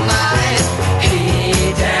all night.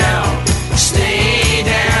 Hey, down, stay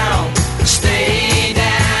down, stay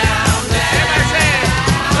down, down.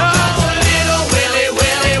 Oh, little Willie,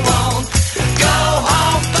 Willie won't go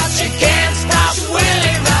home, but you can't stop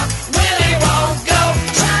Willie Rock. Willie won't go.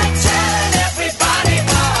 Try telling everybody,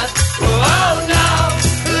 but oh no,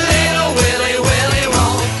 little Willie, Willie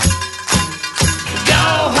won't go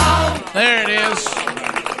home. There it is.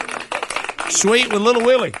 Sweet with Little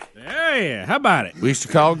Willie. Yeah, how about it? We used to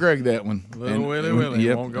call Greg that one. Little Willie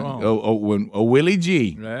yep. won't go home. Oh, Willie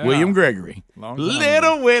G. Yeah. William Gregory. Long time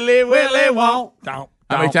Little Willie, Willie won't. How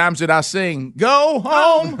many times did I sing, go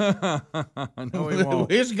home? No, he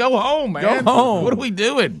won't. Let's go home, man. Go home. What are we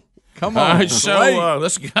doing? Come All on. right, so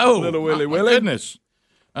let's go. Little Willie, My Willie. goodness.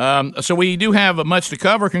 So we do have much to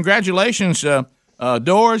cover. Congratulations.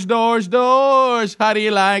 Doors, doors, doors. How do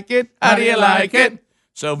you like it? How do you like it?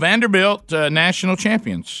 So Vanderbilt, national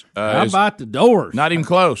champions. How about the Doors? Not even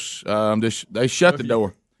close. They shut the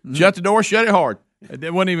door. Shut the door. Shut it hard.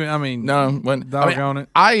 It wasn't even, I mean, No, doggone it.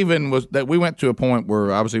 I even was that we went to a point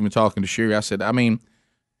where I was even talking to Sherry. I said, I mean,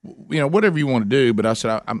 whatever you want to do, but I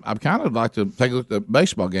said I'm kind of like to take a look at the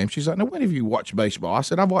baseball game. She's like, no, when have you watched baseball? I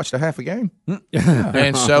said, I've watched a half a game,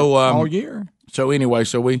 and so all year. So anyway,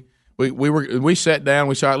 so we sat down.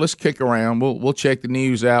 We said, all right, let's kick around. We'll check the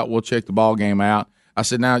news out. We'll check the ball game out. I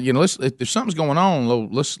said, now if something's going on,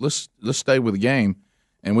 let's stay with the game.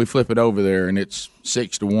 And we flip it over there, and it's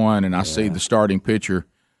 6-1, and I see the starting pitcher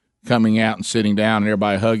coming out and sitting down, and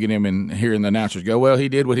everybody hugging him, and hearing the announcers go, well, he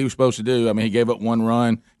did what he was supposed to do. I mean, he gave up one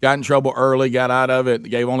run, got in trouble early, got out of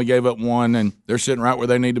it, only gave up one, and they're sitting right where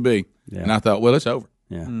they need to be. Yeah. And I thought, well, it's over.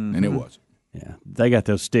 Yeah. And it was. Yeah, they got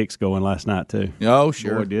those sticks going last night too. Oh,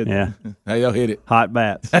 sure. Boy, did yeah. Hey, they'll hit it. Hot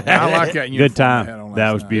bats. I like that uniform. Good time.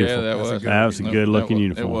 That was beautiful. Yeah, that was a good looking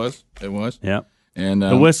uniform. It was. Yep. And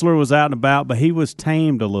the Whistler was out and about, but he was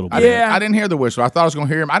tamed a little bit. I didn't hear the whistle. I thought I was going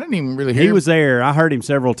to hear him. I didn't even really hear him. He was there. I heard him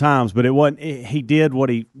several times, but it wasn't. He did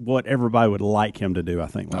what everybody would like him to do, I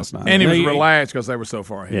think, last night. And he was relaxed because they were so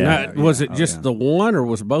far ahead. Was it just the one, or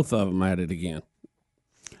was both of them at it again?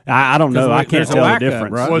 I don't know. I can't tell the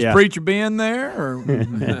difference. Right? Was Preacher Ben there? Or?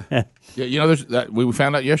 Yeah, there's that. We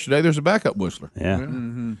found out yesterday. There's a backup whistler. Yeah.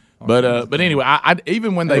 Mm-hmm. But anyway, I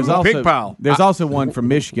even when they pig pile. There's also one from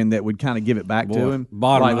Michigan that would kind of give it back to him.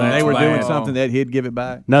 Like when they were doing something, that he'd give it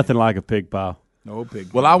back. Nothing like a pig pile. No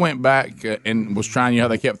pig. Well, I went back and was trying. How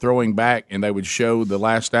they kept throwing back, and they would show the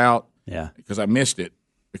last out. Yeah. Because I missed it.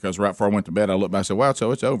 Because right before I went to bed, I looked back and said, "Wow, so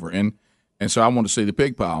it's over." And so I wanted to see the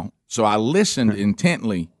pig pile. So I listened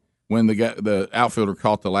intently when the outfielder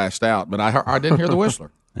caught the last out, but I didn't hear the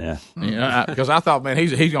whistler. Yeah, because I thought, man,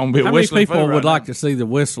 he's going to be a How whistling. Many people would right like to see the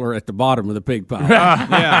whistler at the bottom of the pig pile?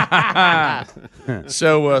 Yeah.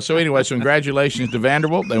 So anyway, so congratulations to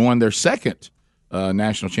Vanderbilt. They won their second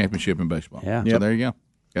national championship in baseball. Yeah. So there you go.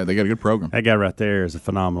 Yeah, they got a good program. That guy right there is a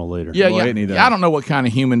phenomenal leader. Yeah, I don't know what kind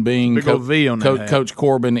of human being Big old V on that hat. Coach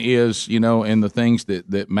Corbin is, and the things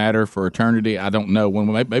that matter for eternity. I don't know.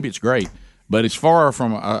 Maybe it's great, but it's far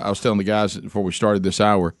from. I was telling the guys before we started this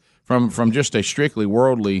hour, from just a strictly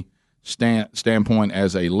worldly standpoint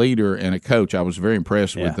as a leader and a coach, I was very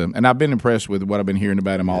impressed with him, and I've been impressed with what I've been hearing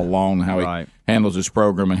about him all along, how he handles his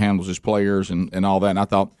program and handles his players and all that. And I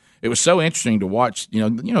thought it was so interesting to watch.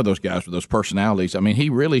 Those guys with those personalities. I mean, he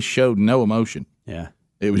really showed no emotion. Yeah,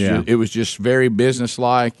 it was just very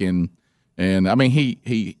businesslike, and I mean,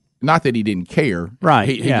 he not that he didn't care. Right.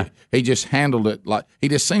 He just handled it like he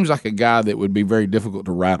just seems like a guy that would be very difficult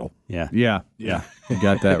to rattle. Yeah. You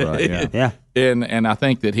got that right. Yeah. Yeah. And I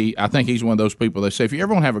think he's one of those people that say if you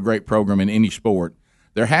ever want to have a great program in any sport,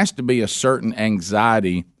 there has to be a certain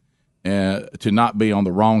anxiety to not be on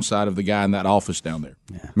the wrong side of the guy in that office down there.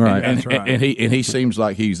 Yeah. Right. And he seems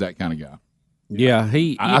like he's that kind of guy. Yeah,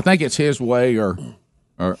 I think it's his way or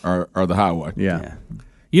the highway. Yeah.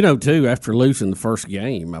 Too, after losing the first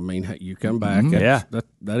game, I mean, you come back. That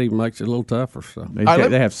even makes it a little tougher. So They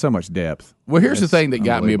have so much depth. Well, here's the thing that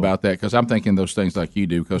got me about that, because I'm thinking those things like you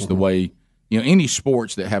do, because the way, any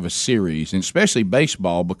sports that have a series, and especially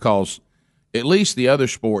baseball, because at least the other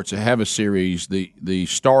sports that have a series, the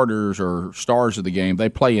starters or stars of the game, they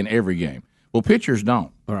play in every game. Well, pitchers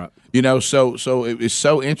don't. All right. So it was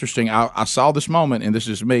so interesting. I saw this moment, and this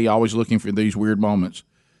is me always looking for these weird moments,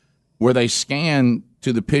 where they scan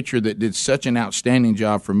to the pitcher that did such an outstanding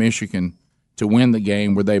job for Michigan to win the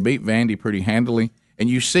game, where they beat Vandy pretty handily, and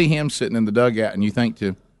you see him sitting in the dugout, and you think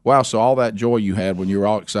wow, so all that joy you had when you were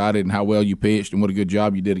all excited and how well you pitched and what a good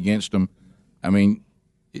job you did against them, I mean,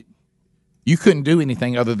 you couldn't do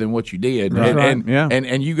anything other than what you did. Right.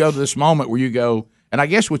 And you go to this moment where you go, and I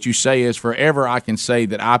guess what you say is, forever I can say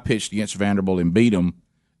that I pitched against Vanderbilt and beat them,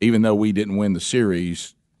 even though we didn't win the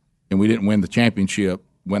series and we didn't win the championship.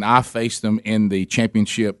 When I faced them in the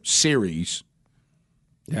championship series,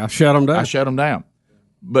 I shut them down.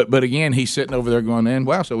 But again, he's sitting over there going,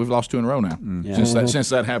 wow, so we've lost 2 in a row now since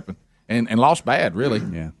that happened, and lost bad, really.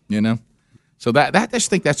 Yeah. So that I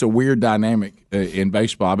just think that's a weird dynamic in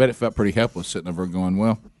baseball. I bet it felt pretty helpless sitting over going,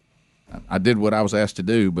 well, I did what I was asked to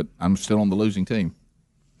do, but I'm still on the losing team.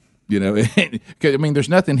 Because I mean, there's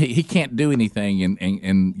nothing he can't do anything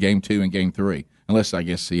in game 2 and game 3. Unless I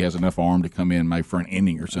guess he has enough arm to come in maybe for an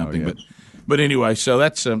inning or something. But anyway, so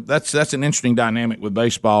that's an interesting dynamic with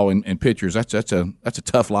baseball and pitchers. That's a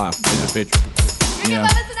tough life as a pitcher.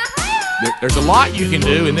 There's a lot you can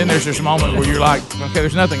do, and then there's this moment where you're like, okay,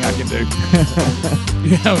 there's nothing I can do.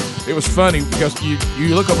 It was funny because you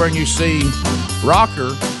look over and you see Rocker.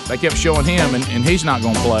 They kept showing him, and he's not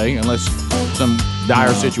going to play unless some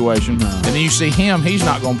dire situation. No. And then you see him, he's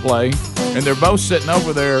not going to play. And they're both sitting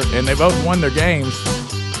over there, and they both won their games,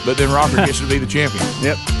 but then Rocker gets to be the champion.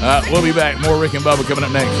 Yep. We'll be back. More Rick and Bubba coming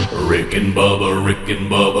up next. Rick and Bubba, Rick and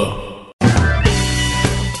Bubba.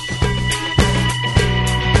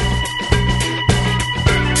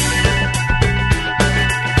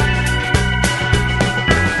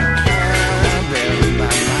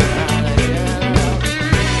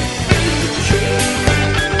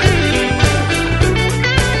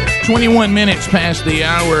 21 minutes past the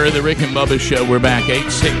hour of the Rick and Bubba Show. We're back.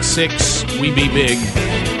 866-WE-BE-BIG.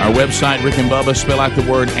 Our website, Rick and Bubba, spell out the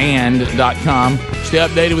word and.com. Stay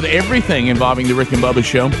updated with everything involving the Rick and Bubba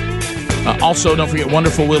Show. Also, don't forget,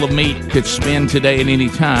 Wonderful Wheel of Meat could spin today at any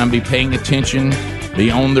time. Be paying attention. Be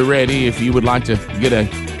on the ready if you would like to get a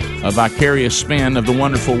vicarious spin of the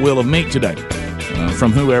Wonderful Wheel of Meat today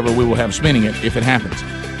from whoever we will have spinning it if it happens.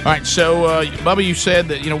 All right, so, Bubba, you said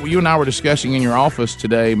that, you and I were discussing in your office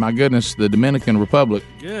today, my goodness, the Dominican Republic.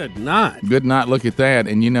 Good night. Good night. Look at that.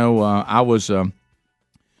 And, I was, and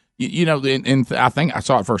I think I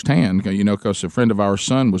saw it firsthand, because a friend of our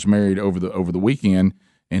son was married over the weekend,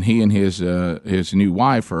 and he and his new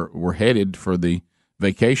wife were headed for the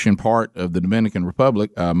vacation part of the Dominican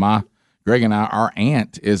Republic. Greg and our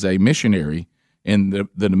aunt is a missionary in the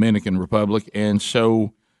Dominican Republic, and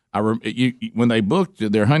so when they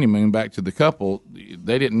booked their honeymoon back to the couple,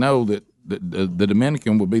 they didn't know that the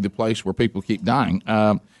Dominican would be the place where people keep dying.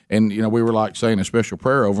 And we were like saying a special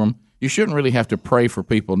prayer over them. You shouldn't really have to pray for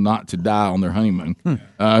people not to die on their honeymoon.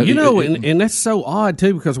 And that's so odd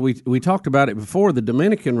too, because we talked about it before. The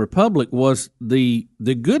Dominican Republic was the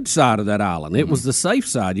good side of that island. It was the safe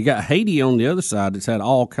side. You got Haiti on the other side that's had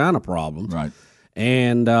all kind of problems. Right.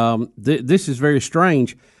 And this is very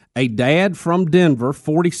strange. A dad from Denver,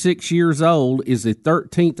 46 years old, is the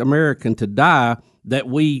 13th American to die that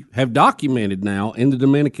we have documented now in the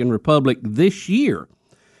Dominican Republic this year.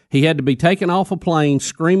 He had to be taken off a plane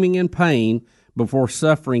screaming in pain before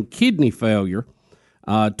suffering kidney failure.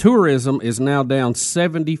 Tourism is now down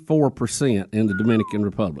 74% in the Dominican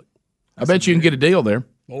Republic. I bet you can get a deal there.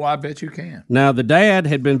 Well, I bet you can. Now, the dad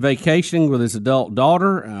had been vacationing with his adult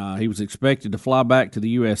daughter. He was expected to fly back to the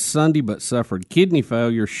U.S. Sunday, but suffered kidney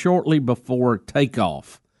failure shortly before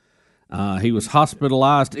takeoff. He was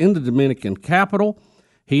hospitalized in the Dominican capital.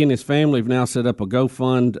 He and his family have now set up a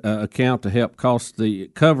GoFund account to help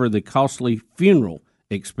cover the costly funeral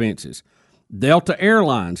expenses. Delta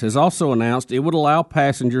Airlines has also announced it would allow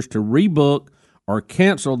passengers to rebook or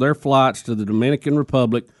cancel their flights to the Dominican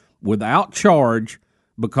Republic without charge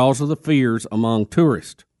because of the fears among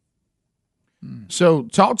tourists. So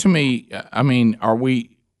talk to me. I mean, are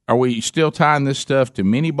we still tying this stuff to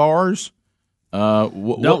mini bars?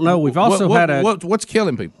 Don't know. We've also had what's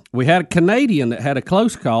killing people? We had a Canadian that had a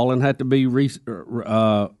close call and had to be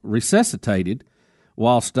resuscitated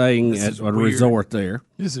while staying at a resort there.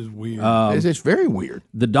 This is weird. This is very weird.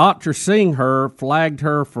 The doctor seeing her flagged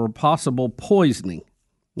her for possible poisoning.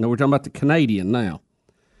 We're talking about the Canadian now.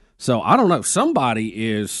 So I don't know.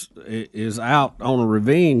 Somebody is out on a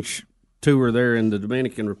revenge tour there in the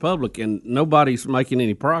Dominican Republic, and nobody's making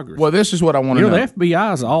any progress. Well, this is what I want to know. The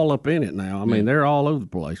FBI's all up in it now. I mean, they're all over the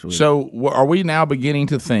place. So are we now beginning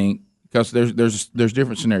to think, because there's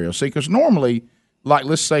different scenarios. See, because normally, like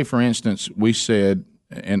let's say for instance, we said,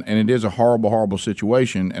 and it is a horrible, horrible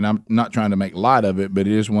situation, and I'm not trying to make light of it, but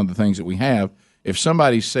it is one of the things that we have. If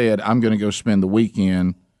somebody said, I'm going to go spend the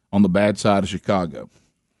weekend on the bad side of Chicago,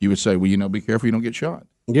 you would say, well, be careful you don't get shot.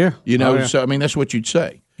 Yeah. So I mean, that's what you'd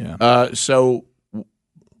say. Yeah. So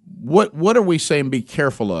what are we saying be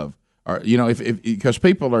careful of? Or, if because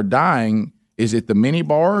people are dying, is it the mini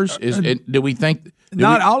bars? Do we think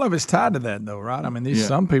not all of it's tied to that though, right? I mean, there's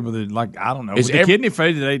some people that I don't know. With the kidney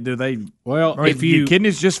failure, do they well, if your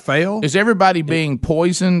kidneys just fail? Is everybody being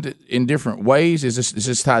poisoned in different ways? Is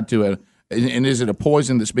this tied to and is it a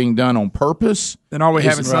poison that's being done on purpose? Then are we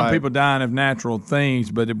having some people dying of natural things,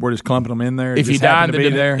 but we're just clumping them in there? If you die to be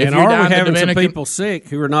there, and are we having some people sick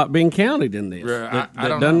who are not being counted in this that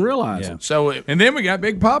doesn't realize it? So, and then we got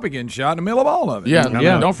Big Papi getting shot in the middle of all of it. Yeah.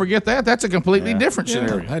 Don't forget that. That's a completely different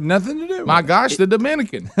scenario. Had nothing to do with My gosh, the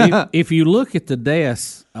Dominican. If you look at the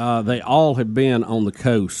deaths, they all have been on the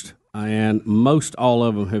coast, and most all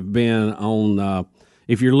of them have been on.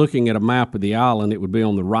 If you're looking at a map of the island, it would be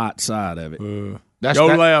on the right side of it. Go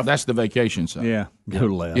left. That's the vacation side. Yeah, go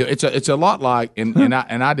left. Yeah, it's a lot like, and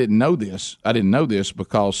I didn't know this. I didn't know this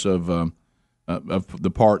because of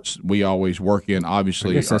the parts we always work in.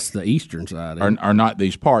 Obviously, I guess that's the eastern side. Are not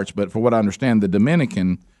these parts, but for what I understand, the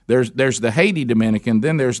Dominican there's the Haiti Dominican,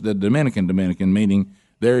 then there's the Dominican, meaning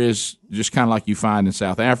there is just kind of like you find in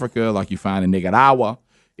South Africa, like you find in Nicaragua.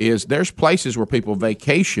 There's places where people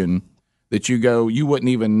vacation. That you go, you wouldn't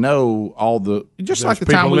even know all the just There's like the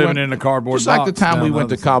time we living went in a cardboard just like box the time we went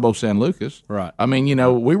to Cabo San Lucas. Right. I mean,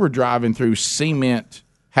 we were driving through cement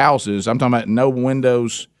houses. I'm talking about no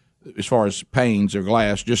windows as far as panes or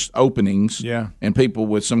glass, just openings. Yeah. And people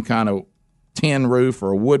with some kind of tin roof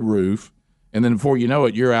or a wood roof, and then before you know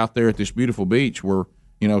it, you're out there at this beautiful beach where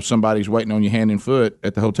somebody's waiting on you hand and foot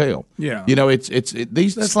at the hotel. Yeah.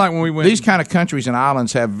 These. That's like when we went. These kind of countries and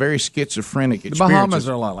islands have very schizophrenic experiences. The Bahamas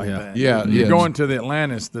are a lot like that. Yeah. You're going to the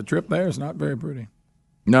Atlantis. The trip there is not very pretty.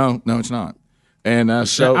 No, it's not. And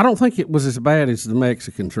so I don't think it was as bad as the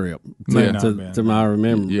Mexican trip. To my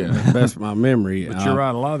memory, best of my memory. But you're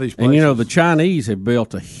right. A lot of these places. And the Chinese have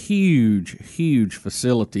built a huge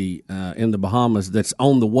facility in the Bahamas that's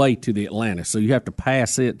on the way to the Atlantis. So you have to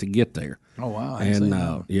pass it to get there. Oh wow! And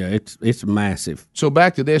it's massive. So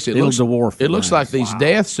back to this, it looks like these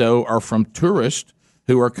deaths are from tourists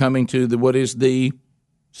who are coming to what is the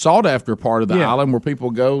sought after part of the island where people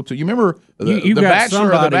go to. You remember the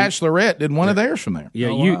Bachelor or the Bachelorette did one of theirs from there.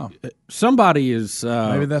 Yeah, somebody is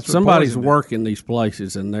maybe that's somebody's working these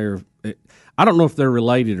places, and I don't know if they're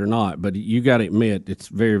related or not, but you got to admit it's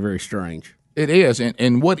very, very strange. It is,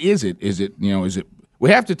 and what is it? Is it we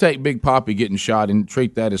have to take Big Papi getting shot and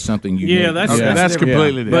treat that as something unique. Yeah, that's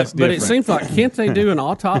completely different. But it seems like, can't they do an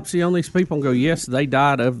autopsy on these people and go, yes, they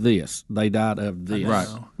died of this. They died of this. Right.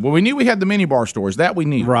 Well, we knew we had the minibar stories. That we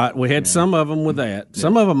knew. Right. We had some of them with that. Yeah.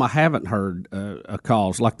 Some of them I haven't heard a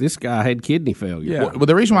cause. Like this guy had kidney failure. Yeah. Well,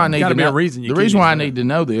 the reason why I need to know, I need to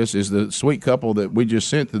know this is the sweet couple that we just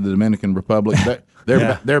sent to the Dominican Republic.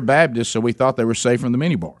 They're Baptists, so we thought they were safe from the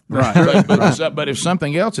minibar. Right. But if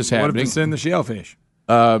something else is happening, what if it's in the shellfish?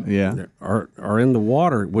 Or in the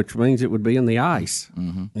water, which means it would be in the ice.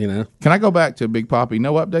 Mm-hmm. Can I go back to Big Papi?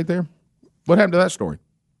 No update there. What happened to that story?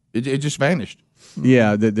 It just vanished.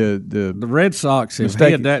 Yeah, The Red Sox have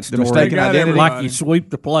Mistake- had that the story. mistaken identity. Like you sweep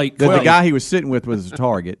the plate. the quick. guy he was sitting with was a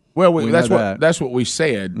target. Well, We that's know what that. that's what we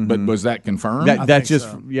said. But was that confirmed? That's just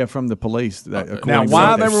from the police. That, Now, according to why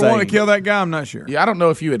what they they're were wanting saying. to kill that guy, I'm not sure. Yeah, I don't know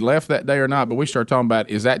if you had left that day or not, but we started talking about,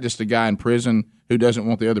 is that just a guy in prison who doesn't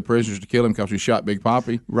want the other prisoners to kill him because he shot Big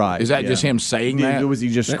Papi? Right. Is that yeah. just him saying that? Was he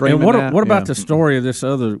just screaming And what, that? what about Yeah. the story of this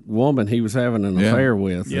other woman he was having an affair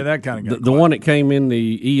with? Yeah, that kind of got the one that came in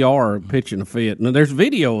the ER pitching a fit. Now, there's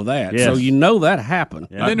video of that, so you know that happened.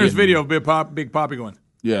 Then there's video of Big Papi going.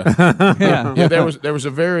 Yeah. yeah. There was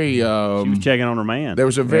a very. She was checking on her man. There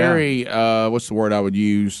was a very what's the word I would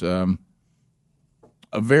use? A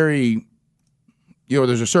very,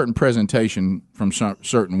 there's a certain presentation from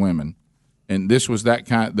certain women, and this was that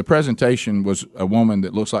kind. The presentation was a woman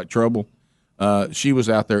that looks like trouble. She was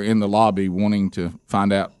out there in the lobby wanting to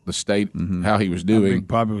find out the state how he was doing. Big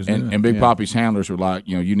Papi was doing. and Big Papi's handlers were like,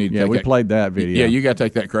 you need to. Yeah, take we that, played that video. Yeah, you got to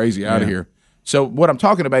take that crazy out of here. So what I'm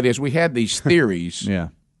talking about is we had these theories,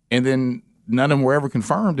 and then none of them were ever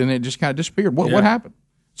confirmed, and it just kind of disappeared. What happened?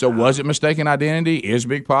 So was it mistaken identity? Is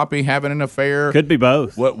Big Papi having an affair? Could be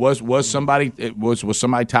both. What was somebody was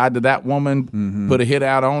somebody tied to that woman? Put a hit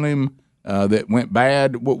out on him that went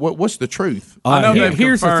bad. What's the truth? I know they've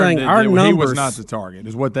here's the confirmed thing, that our he was numbers- not the target,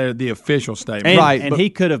 is what the official statement. And, Right, and he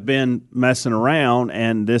could have been messing around,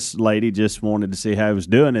 and this lady just wanted to see how he was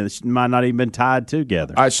doing, and it might not even been tied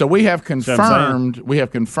together. All right, so we have what I'm saying.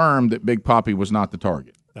 confirmed that Big Papi was not the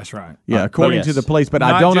target. That's right. Yeah, according to the police, but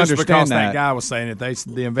Not I don't just understand because that. guy was saying it. The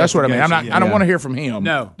investigation. That's what I mean. I don't want to hear from him.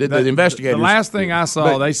 No, the investigators. The last thing I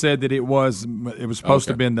saw, But- they said that it was supposed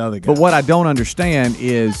to have been the other guy. But what I don't understand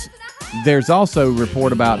is there's also a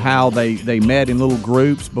report about how they met in little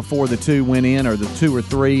groups before the two went in, or the two or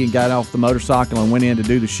three, and got off the motorcycle and went in to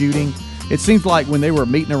do the shooting. It seems like when they were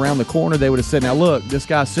meeting around the corner, they would have said, "Now look, this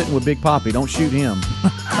guy's sitting with Big Papi. Don't shoot him."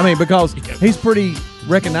 I mean, because he's pretty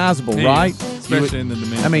recognizable, He right? is, especially in the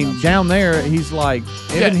Dominican. I mean, down there, he's like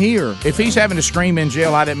even here. If he's having to scream in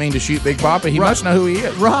jail, I didn't mean to shoot Big Papi. He must know who he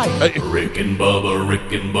is. Right. Rick and Bubba,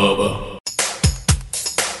 Rick and Bubba.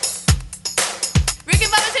 Rick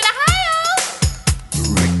and Bubba's in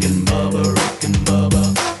Ohio. Rick and Bubba, Rick and Bubba.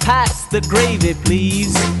 Pass the gravy,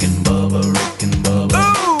 please. Rick and Bubba, Rick and Bubba.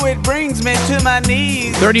 Ooh, it brings me to my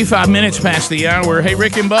knees. 35 minutes past the hour. Hey,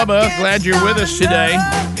 Rick and Bubba, glad you're with us today.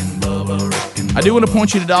 I do want to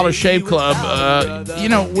point you to Dollar Shave Club.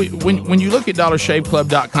 When you look at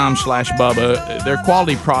dollarshaveclub.com/Bubba, their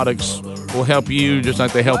quality products will help you just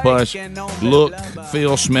like they help us look,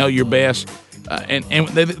 feel, smell your best. And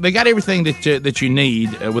they got everything that you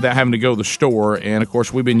need without having to go to the store. And, of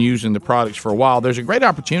course, we've been using the products for a while. There's a great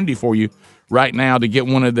opportunity for you right now to get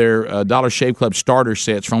one of their Dollar Shave Club starter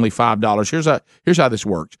sets for only $5. Here's how this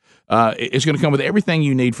works. It's going to come with everything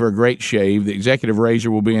you need for a great shave. The executive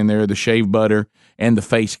razor will be in there, the shave butter, and the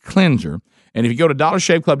face cleanser. And if you go to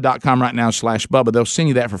dollarshaveclub.com right now /Bubba, they'll send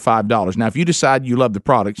you that for $5. Now, if you decide you love the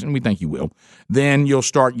products, and we think you will, then you'll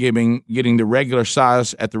start getting the regular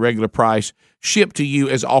size at the regular price shipped to you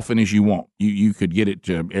as often as you want. You could get it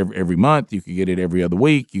every month. You could get it every other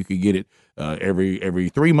week. You could get it every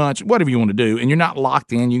 3 months, whatever you want to do. And you're not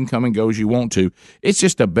locked in. You can come and go as you want to. It's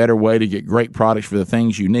just a better way to get great products for the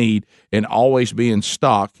things you need and always be in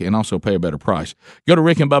stock and also pay a better price. Go to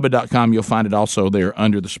rickandbubba.com. You'll find it also there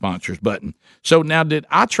under the sponsors button. So now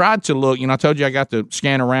I tried to look, I told you I got to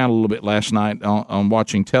scan around a little bit last night on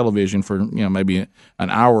watching television for, maybe an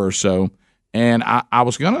hour or so. And I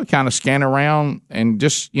was going to kind of scan around and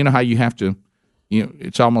just, how you have to,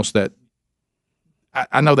 it's almost that,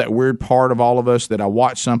 I know that weird part of all of us that I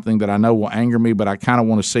watch something that I know will anger me, but I kind of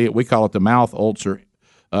want to see it. We call it the mouth ulcer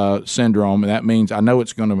syndrome, and that means I know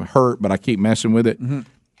it's going to hurt, but I keep messing with it. Mm-hmm.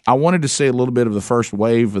 I wanted to see a little bit of the first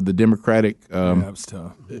wave of the Democratic that was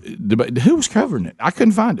tough. debate. Who was covering it? I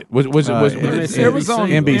couldn't find it. Was it was it was on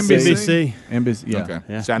NBC. NBC. Okay.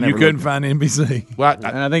 Yeah. So I You never couldn't looked. find NBC. Well,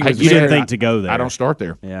 And I think it was You didn't mirrored- think to go there. I don't start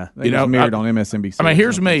there. Yeah. I think it was mirrored on MSNBC. I mean,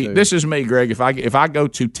 here's or me. something, too. This is me, Greg. If I go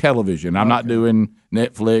to television, I'm not doing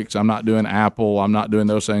Netflix. I'm not doing Apple. I'm not doing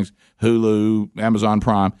those things. Hulu, Amazon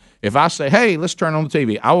Prime. If I say, "Hey, let's turn on the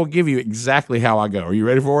TV," I will give you exactly how I go. Are you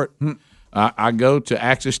ready for it? I go to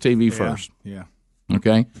Access TV first. Yeah.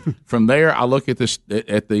 Okay. From there, I look at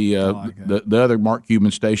the other Mark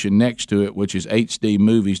Cuban station next to it, which is HD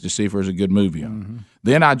Movies, to see if there's a good movie on. Mm-hmm.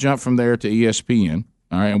 Then I jump from there to ESPN.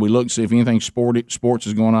 All right, and we look to see if anything sports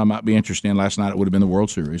is going on I might be interested in. Last night it would have been the World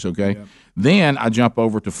Series. Okay. Yep. Then I jump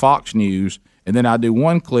over to Fox News, and then I do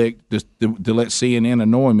one click to let CNN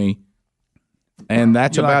annoy me. And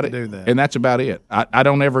that's about it. And that's about it. I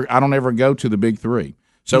don't ever go to the big three.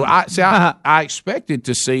 So I expected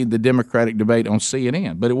to see the Democratic debate on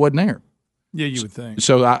CNN, but it wasn't there. Yeah, you would think.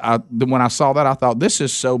 So when I saw that, I thought, this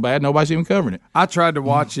is so bad, nobody's even covering it. I tried to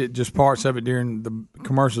watch it, just parts of it during the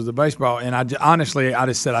commercials of baseball, and honestly, I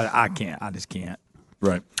just said I can't. I just can't.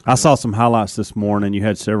 Right. I saw some highlights this morning. You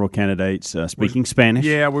had several candidates speaking Spanish.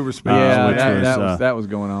 Yeah, we were speaking. That was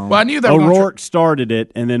going on. Well, I knew that. O'Rourke started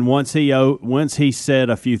it, and then once he said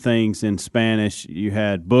a few things in Spanish, you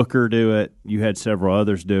had Booker do it. You had several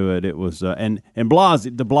others do it. It was and De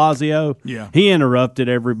Blasio. Yeah, he interrupted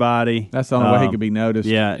everybody. That's the only way he could be noticed.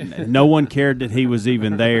 Yeah, no one cared that he was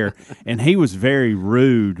even there, and he was very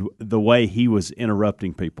rude the way he was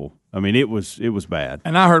interrupting people. I mean, it was bad.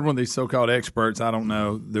 And I heard one of these so-called experts, I don't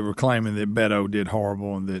know, that were claiming that Beto did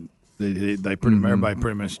horrible and that everybody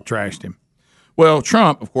pretty much trashed him. Well,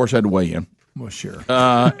 Trump, of course, had to weigh in. Well, sure.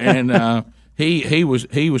 And he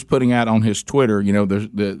was putting out on his Twitter,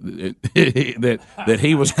 that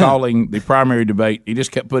he was calling the primary debate. He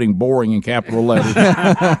just kept putting boring in capital letters.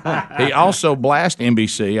 He also blasted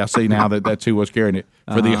NBC. I see now that's who was carrying it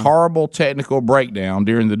for the horrible technical breakdown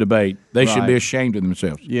during the debate. They should be ashamed of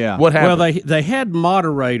themselves. Yeah. What happened? Well, they had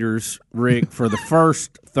moderators, Rick, for the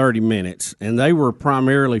first 30 minutes, and they were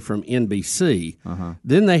primarily from NBC.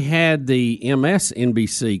 Then they had the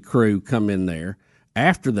MSNBC crew come in there.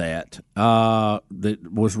 After that, that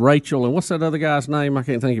was Rachel, and what's that other guy's name? I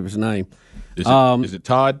can't think of his name. Is it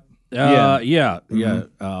Todd? Yeah.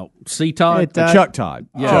 C. Todd? Chuck Todd.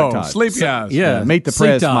 Yeah. Chuck Todd. Sleepy Eyes. Yeah. Meet the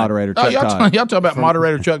press Todd. moderator, Chuck Todd. Y'all talk about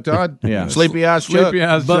moderator Chuck Todd? Yeah. Sleepy Eyes Chuck. Sleepy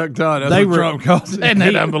Eyes Chuck Todd. That's what Trump calls it. Isn't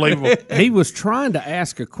that unbelievable? He was trying to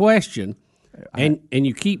ask a question, and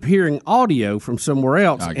you keep hearing audio from somewhere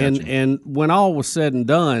else. And when all was said and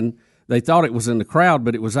done, they thought it was in the crowd,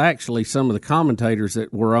 but it was actually some of the commentators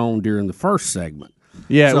that were on during the first segment.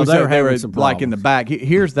 Yeah, so they were were some like in the back.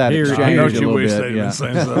 Here's that exchange I a little bit.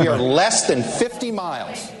 Yeah. We are less than 50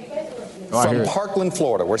 miles from Parkland,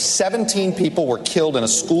 Florida, where 17 people were killed in a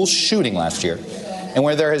school shooting last year, and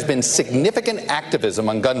where there has been significant activism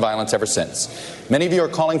on gun violence ever since. Many of you are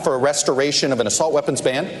calling for a restoration of an assault weapons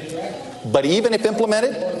ban, but even if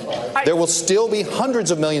implemented, there will still be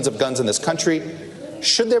hundreds of millions of guns in this country.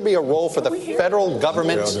 Should there be a role for the federal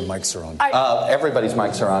government? Their mics are on. Everybody's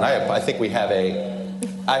mics are on. I think we have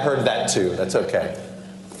I heard that too. That's okay.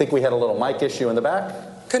 I think we had a little mic issue in the back.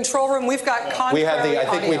 Control room, we've got contrary We have I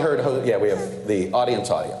think audio. we heard, we have the audience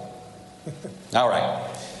audio. All right.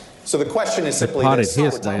 So the question is simply potted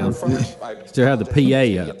his down. Still have the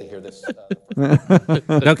PA up.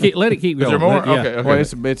 No, let it keep going. Is there more? Yeah. Okay. Well,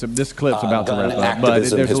 this clip's about to wrap up, but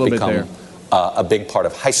there's a little bit there. A big part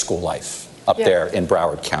of high school life up there in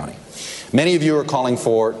Broward County. Many of you are calling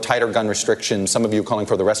for tighter gun restrictions. Some of you are calling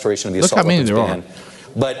for the restoration of the assault weapons ban.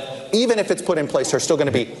 But even if it's put in place, there's still going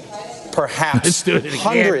to be perhaps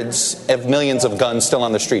hundreds of millions of guns still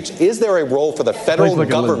on the streets. Is there a role for the federal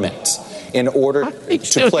government in order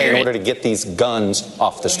to play in order to get these guns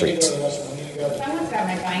off the streets?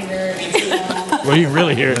 Well, you can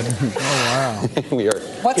really hear it. Oh, wow.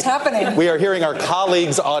 What's happening? We are hearing our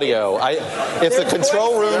colleagues' audio. If the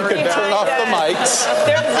control room could turn off the mics.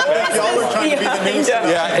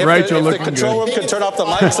 Rachel, if the control room could turn off the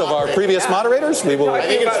mics of our previous moderators, we will.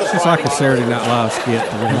 It's like a Saturday Night Live skit.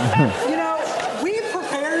 We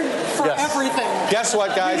prepared for everything. Guess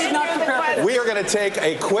what, guys? We did not prepare for this. We are going to take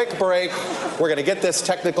a quick break. We're going to get this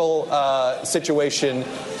technical situation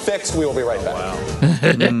fixed. We will be right back.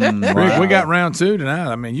 Rick, we got round 2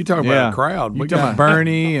 tonight. I mean, you talk about a crowd. We got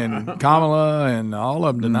Bernie and Kamala and all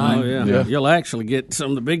of them tonight. Oh, yeah. You'll actually get some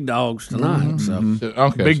of the big dogs tonight. So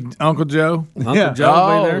Big Uncle Joe. Uncle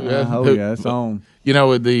Joe will be there. Yeah, it's on. You know,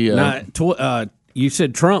 with the you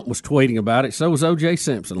said Trump was tweeting about it. So was O.J.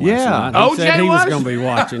 Simpson last night. OJ said he was going to be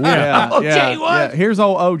watching. Yeah. Here's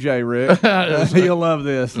old OJ, Rick. He'll love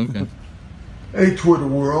this. Okay. Hey, Twitter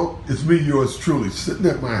world. It's me, yours truly, sitting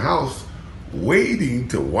at my house waiting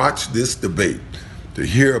to watch this debate, to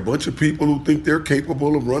hear a bunch of people who think they're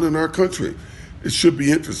capable of running our country. It should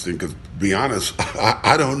be interesting because, to be honest,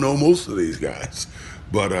 I don't know most of these guys,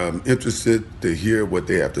 but I'm interested to hear what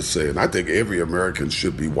they have to say. And I think every American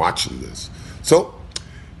should be watching this. So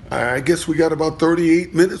I guess we got about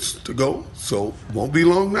 38 minutes to go, so won't be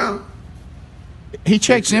long now. He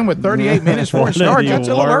checks in with 38 minutes before it starts. That's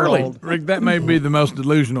a little early. Rick, that may be the most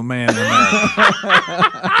delusional man in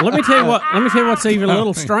America. Let me tell you what's even a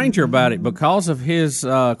little stranger about it. Because of his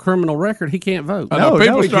criminal record, he can't vote.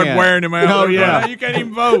 People start wearing him out. Oh, yeah. You can't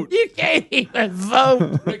even vote. You can't even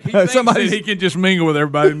vote. He can just mingle with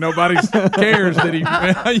everybody. Nobody cares that he. You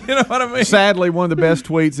know what I mean? Sadly, one of the best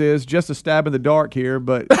tweets is just a stab in the dark here,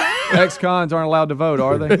 but Ex-cons aren't allowed to vote,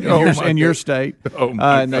 are they? In your state. Oh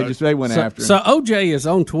my and they went after him. So OJ is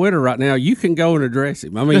on Twitter right now. You can go and address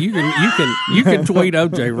him. I mean, you can tweet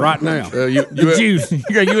OJ right now. You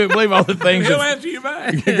wouldn't believe all the things. He'll answer you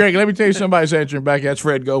back. Greg, let me tell you, somebody's answering back. That's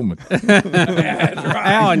Fred Goldman.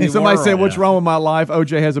 Somebody said, "What's wrong with my life?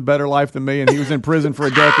 OJ has a better life than me, and he was in prison for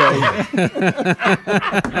a decade."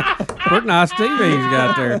 What nice TV he's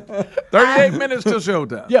got there. 38 minutes till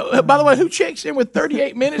showtime. Yeah. By the way, who checks in with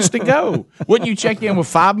 38 minutes to go? Wouldn't you check in with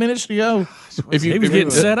 5 minutes to go? He was getting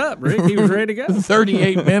set up, Rick. He was ready to go.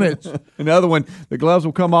 38 minutes. Another one. The gloves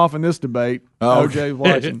will come off in this debate. OJ's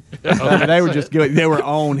watching. They were just good. They were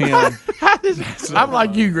on him. I'm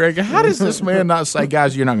like you, Greg. How does this man not say,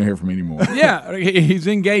 "Guys, you're not going to hear from me anymore"? Yeah, he's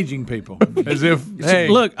engaging people as if. Hey,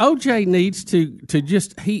 look, OJ needs to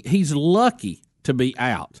just he's lucky to be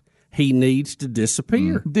out. He needs to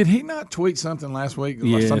disappear. Did he not tweet something last week?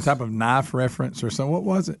 Yes. Some type of knife reference or something? What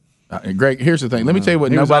was it? Greg, here's the thing. Let me tell you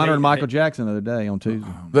what He was nobody. honoring Michael Jackson the other day on Tuesday.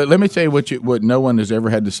 Let me tell you what no one has ever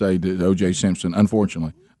had to say to O.J. Simpson.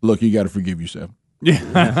 Unfortunately, look, you got to forgive yourself.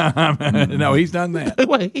 Yeah, no, he's done that.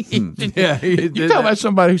 You talk about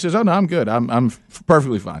somebody who says, "Oh no, I'm good. I'm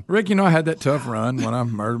perfectly fine." Rick, I had that tough run when I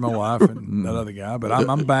murdered my wife and that other guy, but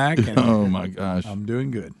I'm back. And oh my gosh, I'm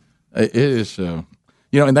doing good. It is. And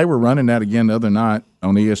they were running that again the other night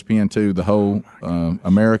on ESPN too. The whole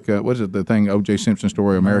America, what is it? The thing O.J. Simpson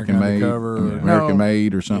story, American Made, American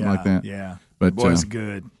Made, or something like that. Yeah, but boy, it's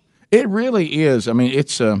good. It really is. I mean,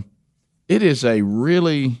 it is a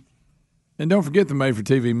really. And don't forget the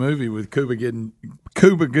made-for-TV movie with Cuba Gooding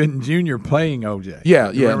Jr. playing OJ. Yeah.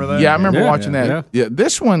 Remember that? Yeah, I remember watching that. Yeah,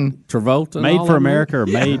 this one Travolta, Made for America or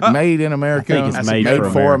made in America. I think it's made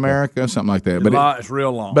for America, something like that. But it's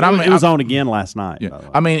real long. But it was on again last night. Yeah.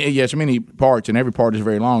 I mean, yes, many parts, and every part is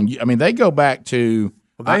very long. I mean, they go back to.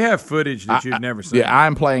 Well, they have footage that you've never seen. Yeah,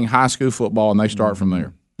 I'm playing high school football, and they start from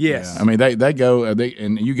there. Yes, I mean they go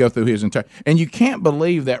and you go through his entire, and you can't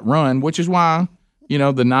believe that run, which is why.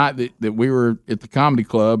 The night that we were at the comedy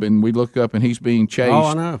club and we look up and he's being chased. Oh,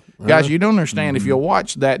 I know. Guys, you don't understand. If you'll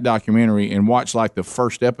watch that documentary and watch like the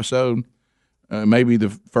first episode, maybe the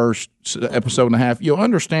first episode and a half, you'll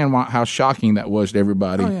understand how shocking that was to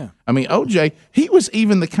everybody. Oh, yeah. I mean, OJ, he was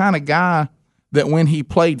even the kind of guy that when he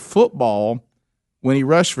played football, when he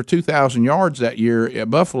rushed for 2,000 yards that year at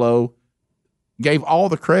Buffalo, gave all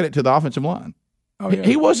the credit to the offensive line. Oh, yeah.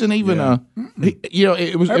 He wasn't even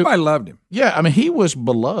it was everybody loved him. Yeah, I mean, he was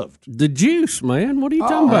beloved. The juice, man. What are you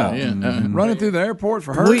talking about? Yeah. Running through the airport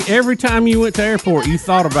for her. Every time you went to the airport, you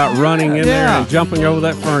thought about running in there and jumping over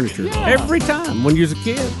that furniture. Yeah. Every time when you was a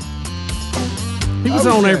kid. He was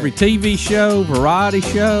on every TV show, variety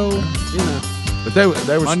show, But they were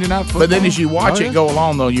Monday Night Football. But then as you watch it go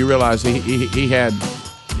along, though, you realize he had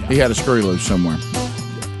a screw loose somewhere.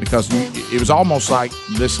 Because it was almost like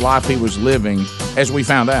this life he was living, as we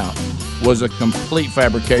found out, was a complete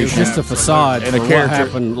fabrication. It was just a facade and for a character. What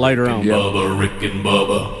happened later on. Yeah. Bubba, Rick and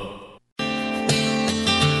Bubba.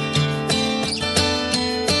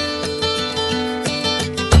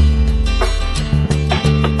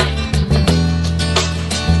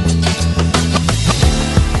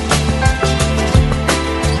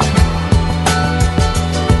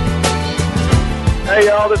 Hey,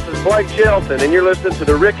 y'all, this is Blake Shelton, and you're listening to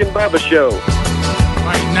The Rick and Bubba Show. All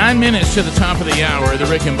right, 9 minutes to the top of the hour, The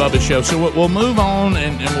Rick and Bubba Show. So we'll move on,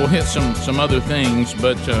 and we'll hit some other things,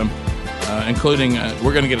 but including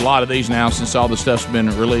we're going to get a lot of these now since all the stuff's been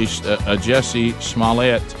released. A Jesse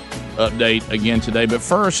Smollett update again today. But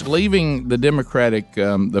first, leaving the Democratic,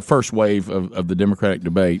 the first wave of the Democratic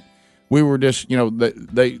debate, we were just,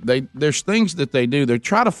 there's things that they do.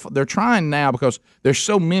 They're trying now because there's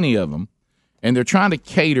so many of them. And they're trying to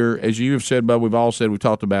cater, as you have said, Bud, we've all said, we've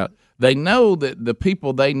talked about, they know that the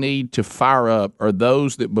people they need to fire up are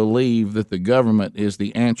those that believe that the government is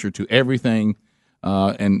the answer to everything,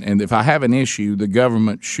 and if I have an issue, the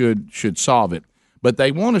government should solve it. But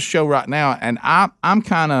they want to show right now, and I'm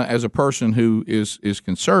kind of, as a person who is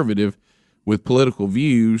conservative with political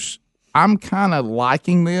views, I'm kind of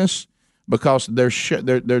liking this because they're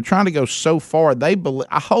trying to go so far.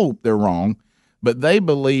 I hope they're wrong. But they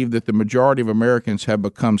believe that the majority of Americans have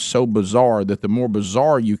become so bizarre that the more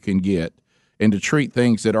bizarre you can get, and to treat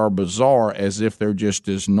things that are bizarre as if they're just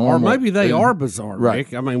as normal. Or maybe they are bizarre, right?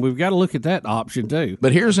 Rick. I mean, we've got to look at that option too.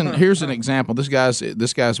 But here's an example. This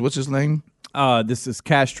guy's what's his name? This is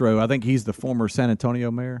Castro. I think he's the former San Antonio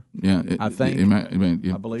mayor. Yeah, I think.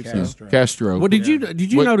 I believe so. Castro. Well, did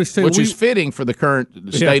you notice too? Which is fitting for the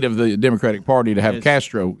current state of the Democratic Party to have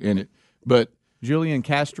Castro in it, but. Julian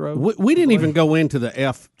Castro. We didn't even go into the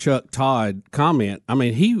F. Chuck Todd comment. I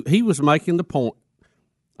mean, he was making the point.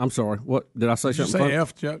 I'm sorry. What did I say? Did you something say funny?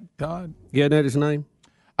 F. Chuck Todd? Yeah, that his name.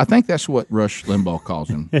 I think that's what Rush Limbaugh calls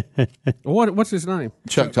him. What's his name?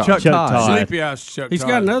 Chuck Todd. Chuck Todd. Sleepy Eyes Chuck He's Todd.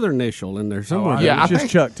 got another initial in there somewhere. I just think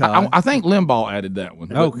Chuck Todd. I think Limbaugh added that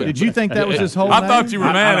one. Okay. Did you think that was his whole I name? thought you were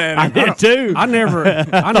mad at him. I did too.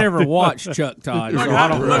 I never watched Chuck Todd. Look, So I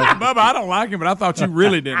don't know. Bubba, I don't like him, but I thought you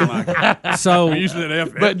really didn't like him. So You said F.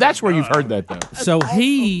 But that's where you've heard that though. So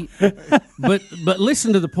he, but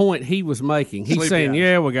listen to the point he was making. He's Sleepy saying, eyes.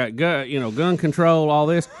 yeah, we got gun control, all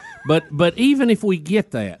this, but even if we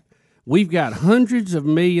get that, we've got hundreds of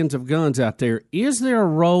millions of guns out there. Is there a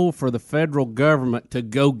role for the federal government to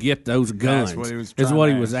go get those guns? That's what he was is trying what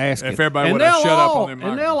to he was ask. asking. If everybody And would have they'll shut up all- on them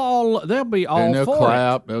and microphones. they'll be all And they'll for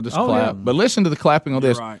clap. it. They'll just Oh, clap. yeah. But listen to the clapping on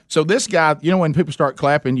this. right. So this guy, when people start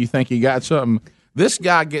clapping, you think you got something. This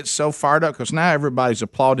guy gets so fired up because now everybody's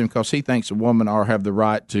applauding him because he thinks a woman ought to have the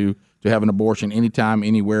right to have an abortion anytime,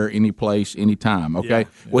 anywhere, any place, anytime. Okay.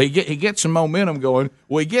 Yeah. Well, he gets some momentum going.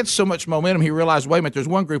 Well, he gets so much momentum, he realizes, wait a minute, there's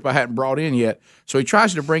one group I hadn't brought in yet. So he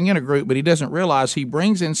tries to bring in a group, but he doesn't realize he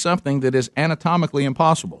brings in something that is anatomically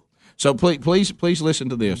impossible. So please listen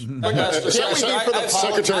to this.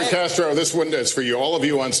 Secretary Castro, this one is for you. All of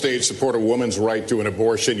you on stage support a woman's right to an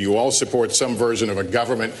abortion. You all support some version of a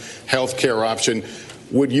government health care option.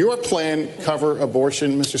 Would your plan cover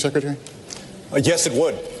abortion, Mr. Secretary? Yes, it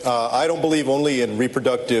would. I don't believe only in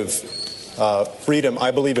reproductive freedom. I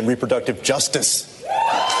believe in reproductive justice.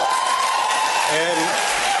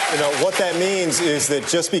 And what that means is that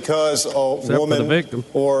just because a woman,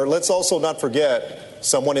 or let's also not forget,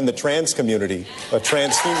 someone in the trans community, a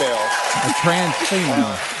trans female. A trans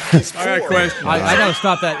female. I got a question. I got to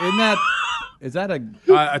stop that. Is that a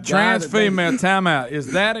trans that female timeout?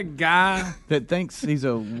 Is that a guy that thinks he's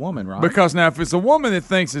a woman, right? Because now, if it's a woman that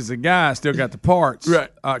thinks it's a guy, still got the parts,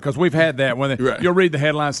 right? Because we've had that when you'll read the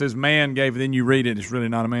headline that says "man gave," then you read it, it's really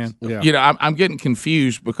not a man. Yeah. I'm getting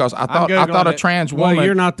confused because I thought a trans woman. Well,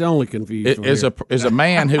 you're not the only confused. Is a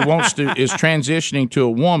man who wants to is transitioning to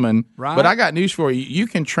a woman. Right. But I got news for you. You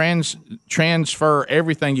can transfer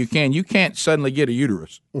everything you can. You can't suddenly get a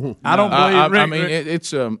uterus. Mm-hmm. I don't believe. I mean,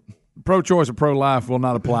 it's pro-choice or pro-life will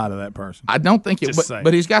not apply to that person. I don't think it.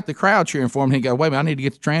 But he's got the crowd cheering for him. And he go, wait a minute, I need to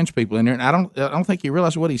get the trans people in there. And I don't think he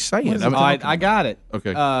realizes what he's saying. I got it.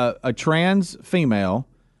 Okay. A trans female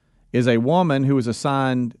is a woman who was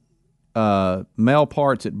assigned male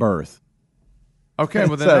parts at birth. Okay,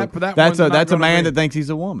 well then so that's a man that thinks he's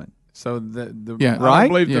a woman. So yeah, I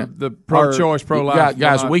don't believe the pro-choice, pro-life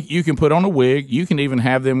guys. You can put on a wig. You can even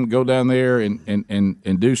have them go down there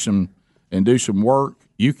and do some work.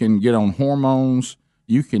 You can get on hormones.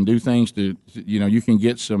 You can do things to you can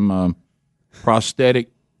get some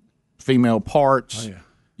prosthetic female parts. Oh, yeah.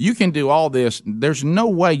 You can do all this. There's no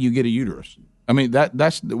way you get a uterus. I mean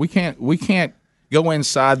that's we can't go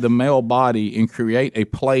inside the male body and create a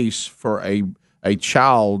place for a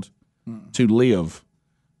child to live.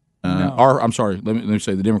 No. Or I'm sorry, let me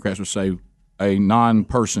say the Democrats would say a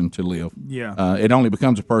non-person to live. Yeah. It only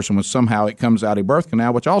becomes a person when somehow it comes out a birth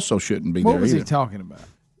canal, which also shouldn't be what there. What was either. he talking about?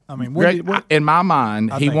 I mean, in my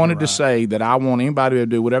mind, he wanted to say that I want anybody to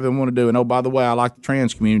do whatever they want to do, and oh, by the way, I like the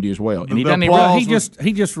trans community as well. And he doesn't even realize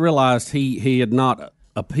he just realized he had not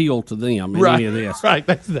appealed to them in any of this. Right.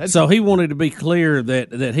 That's so he wanted to be clear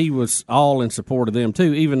that he was all in support of them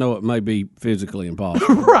too, even though it may be physically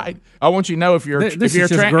impossible. Right. I want you to know if you're this is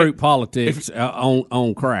just group politics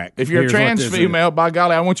on crack. If you're a trans female, by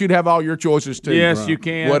golly, I want you to have all your choices too. Yes, you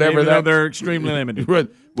can. Whatever that they're extremely limited.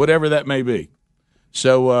 Whatever that may be.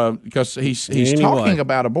 So because he's talking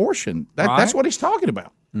about abortion, that's what he's talking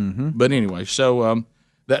about. Mm-hmm. But anyway, so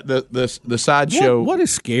that the sideshow. What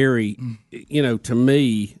is scary, to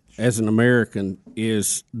me as an American,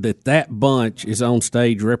 is that bunch is on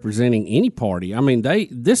stage representing any party. I mean,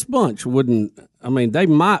 this bunch wouldn't. I mean, they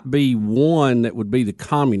might be one that would be the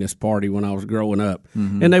Communist Party when I was growing up,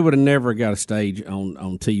 and they would have never got a stage on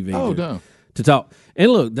TV. Oh, no. To talk.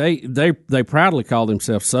 And look, they proudly call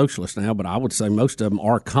themselves socialists now, but I would say most of them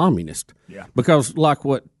are communist. Yeah. Because like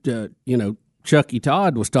what Chucky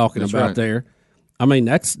Todd was talking about there, I mean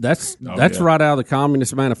that's right out of the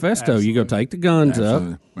Communist Manifesto. Absolutely. You go take the guns up,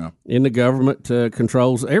 and the government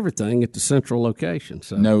controls everything at the central location.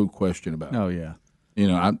 So no question about it. Oh yeah.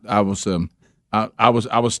 I was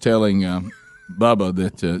telling Bubba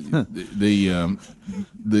that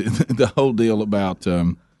the whole deal about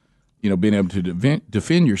being able to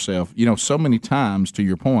defend yourself. So many times, to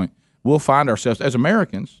your point, we'll find ourselves as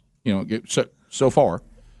Americans, so far,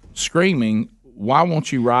 screaming, why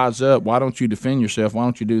won't you rise up? Why don't you defend yourself? Why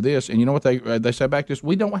don't you do this? And you know what they say back to us?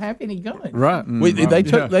 We don't have any guns. Right. They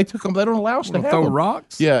took them. They don't allow us to have throw them.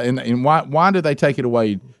 rocks. Yeah, and why do they take it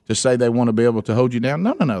away to say they want to be able to hold you down?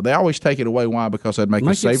 No. They always take it away. Why? Because that'd make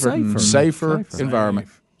a safer environment.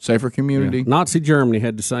 Safer community. Yeah. Nazi Germany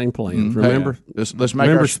had the same plans. Remember? Let's make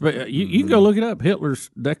you go look it up. Hitler's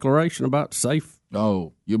declaration about safe.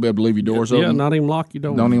 Oh, you'll be able to leave your doors open? Yeah, not even lock your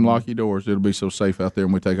doors. Don't even lock your doors. It'll be so safe out there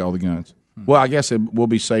when we take all the guns. Well, I guess we'll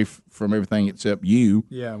be safe from everything except you.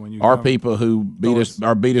 Yeah, when you our people who beat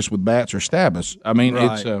us with bats or stab us. I mean,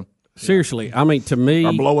 right. It's seriously. I mean, to me,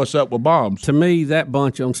 or blow us up with bombs. To me, that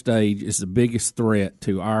bunch on stage is the biggest threat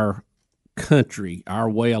to our country, our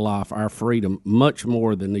way of life, our freedom, much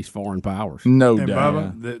more than these foreign powers. No and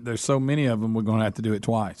doubt. Bubba, there's so many of them. We're going to have to do it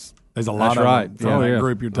twice. There's a lot That's of right. them. That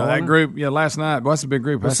group you're talking. That group, last night. Boy, that's a big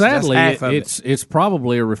group. Well, sadly, it's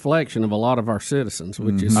probably a reflection of a lot of our citizens,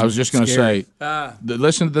 which is. I was just going to say,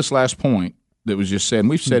 listen to this last point that was just said. And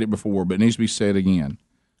we've said it before, but it needs to be said again.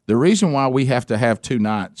 The reason why we have to have 2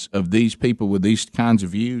 nights of these people with these kinds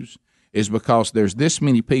of views is because there's this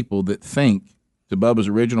many people that think, to Bubba's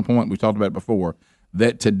original point, we talked about it before,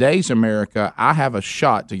 that today's America, I have a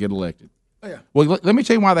shot to get elected. Oh, yeah. Well, let me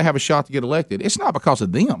tell you why they have a shot to get elected. It's not because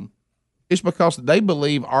of them. It's because they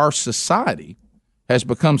believe our society has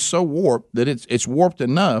become so warped that it's warped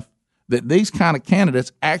enough that these kind of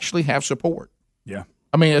candidates actually have support. Yeah.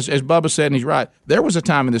 I mean, as Bubba said, and he's right, there was a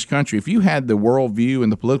time in this country, if you had the worldview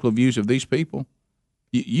and the political views of these people,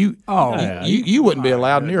 you wouldn't be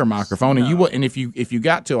allowed near a microphone, and you would, and if you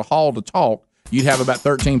got to a hall to talk, you'd have about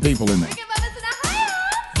 13 people in there,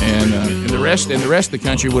 and the rest of the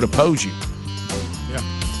country would oppose you. Yeah.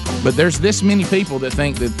 But there's this many people that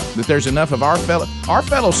think that there's enough of our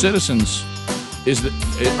fellow citizens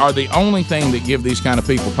are the only thing that give these kind of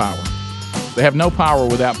people power. They have no power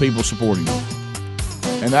without people supporting them,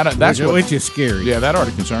 and that's which is scary. Yeah, that ought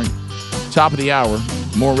to concern you. Top of the hour,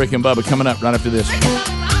 more Rick and Bubba coming up right after this.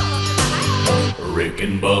 Rick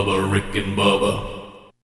and Bubba, Rick and Bubba.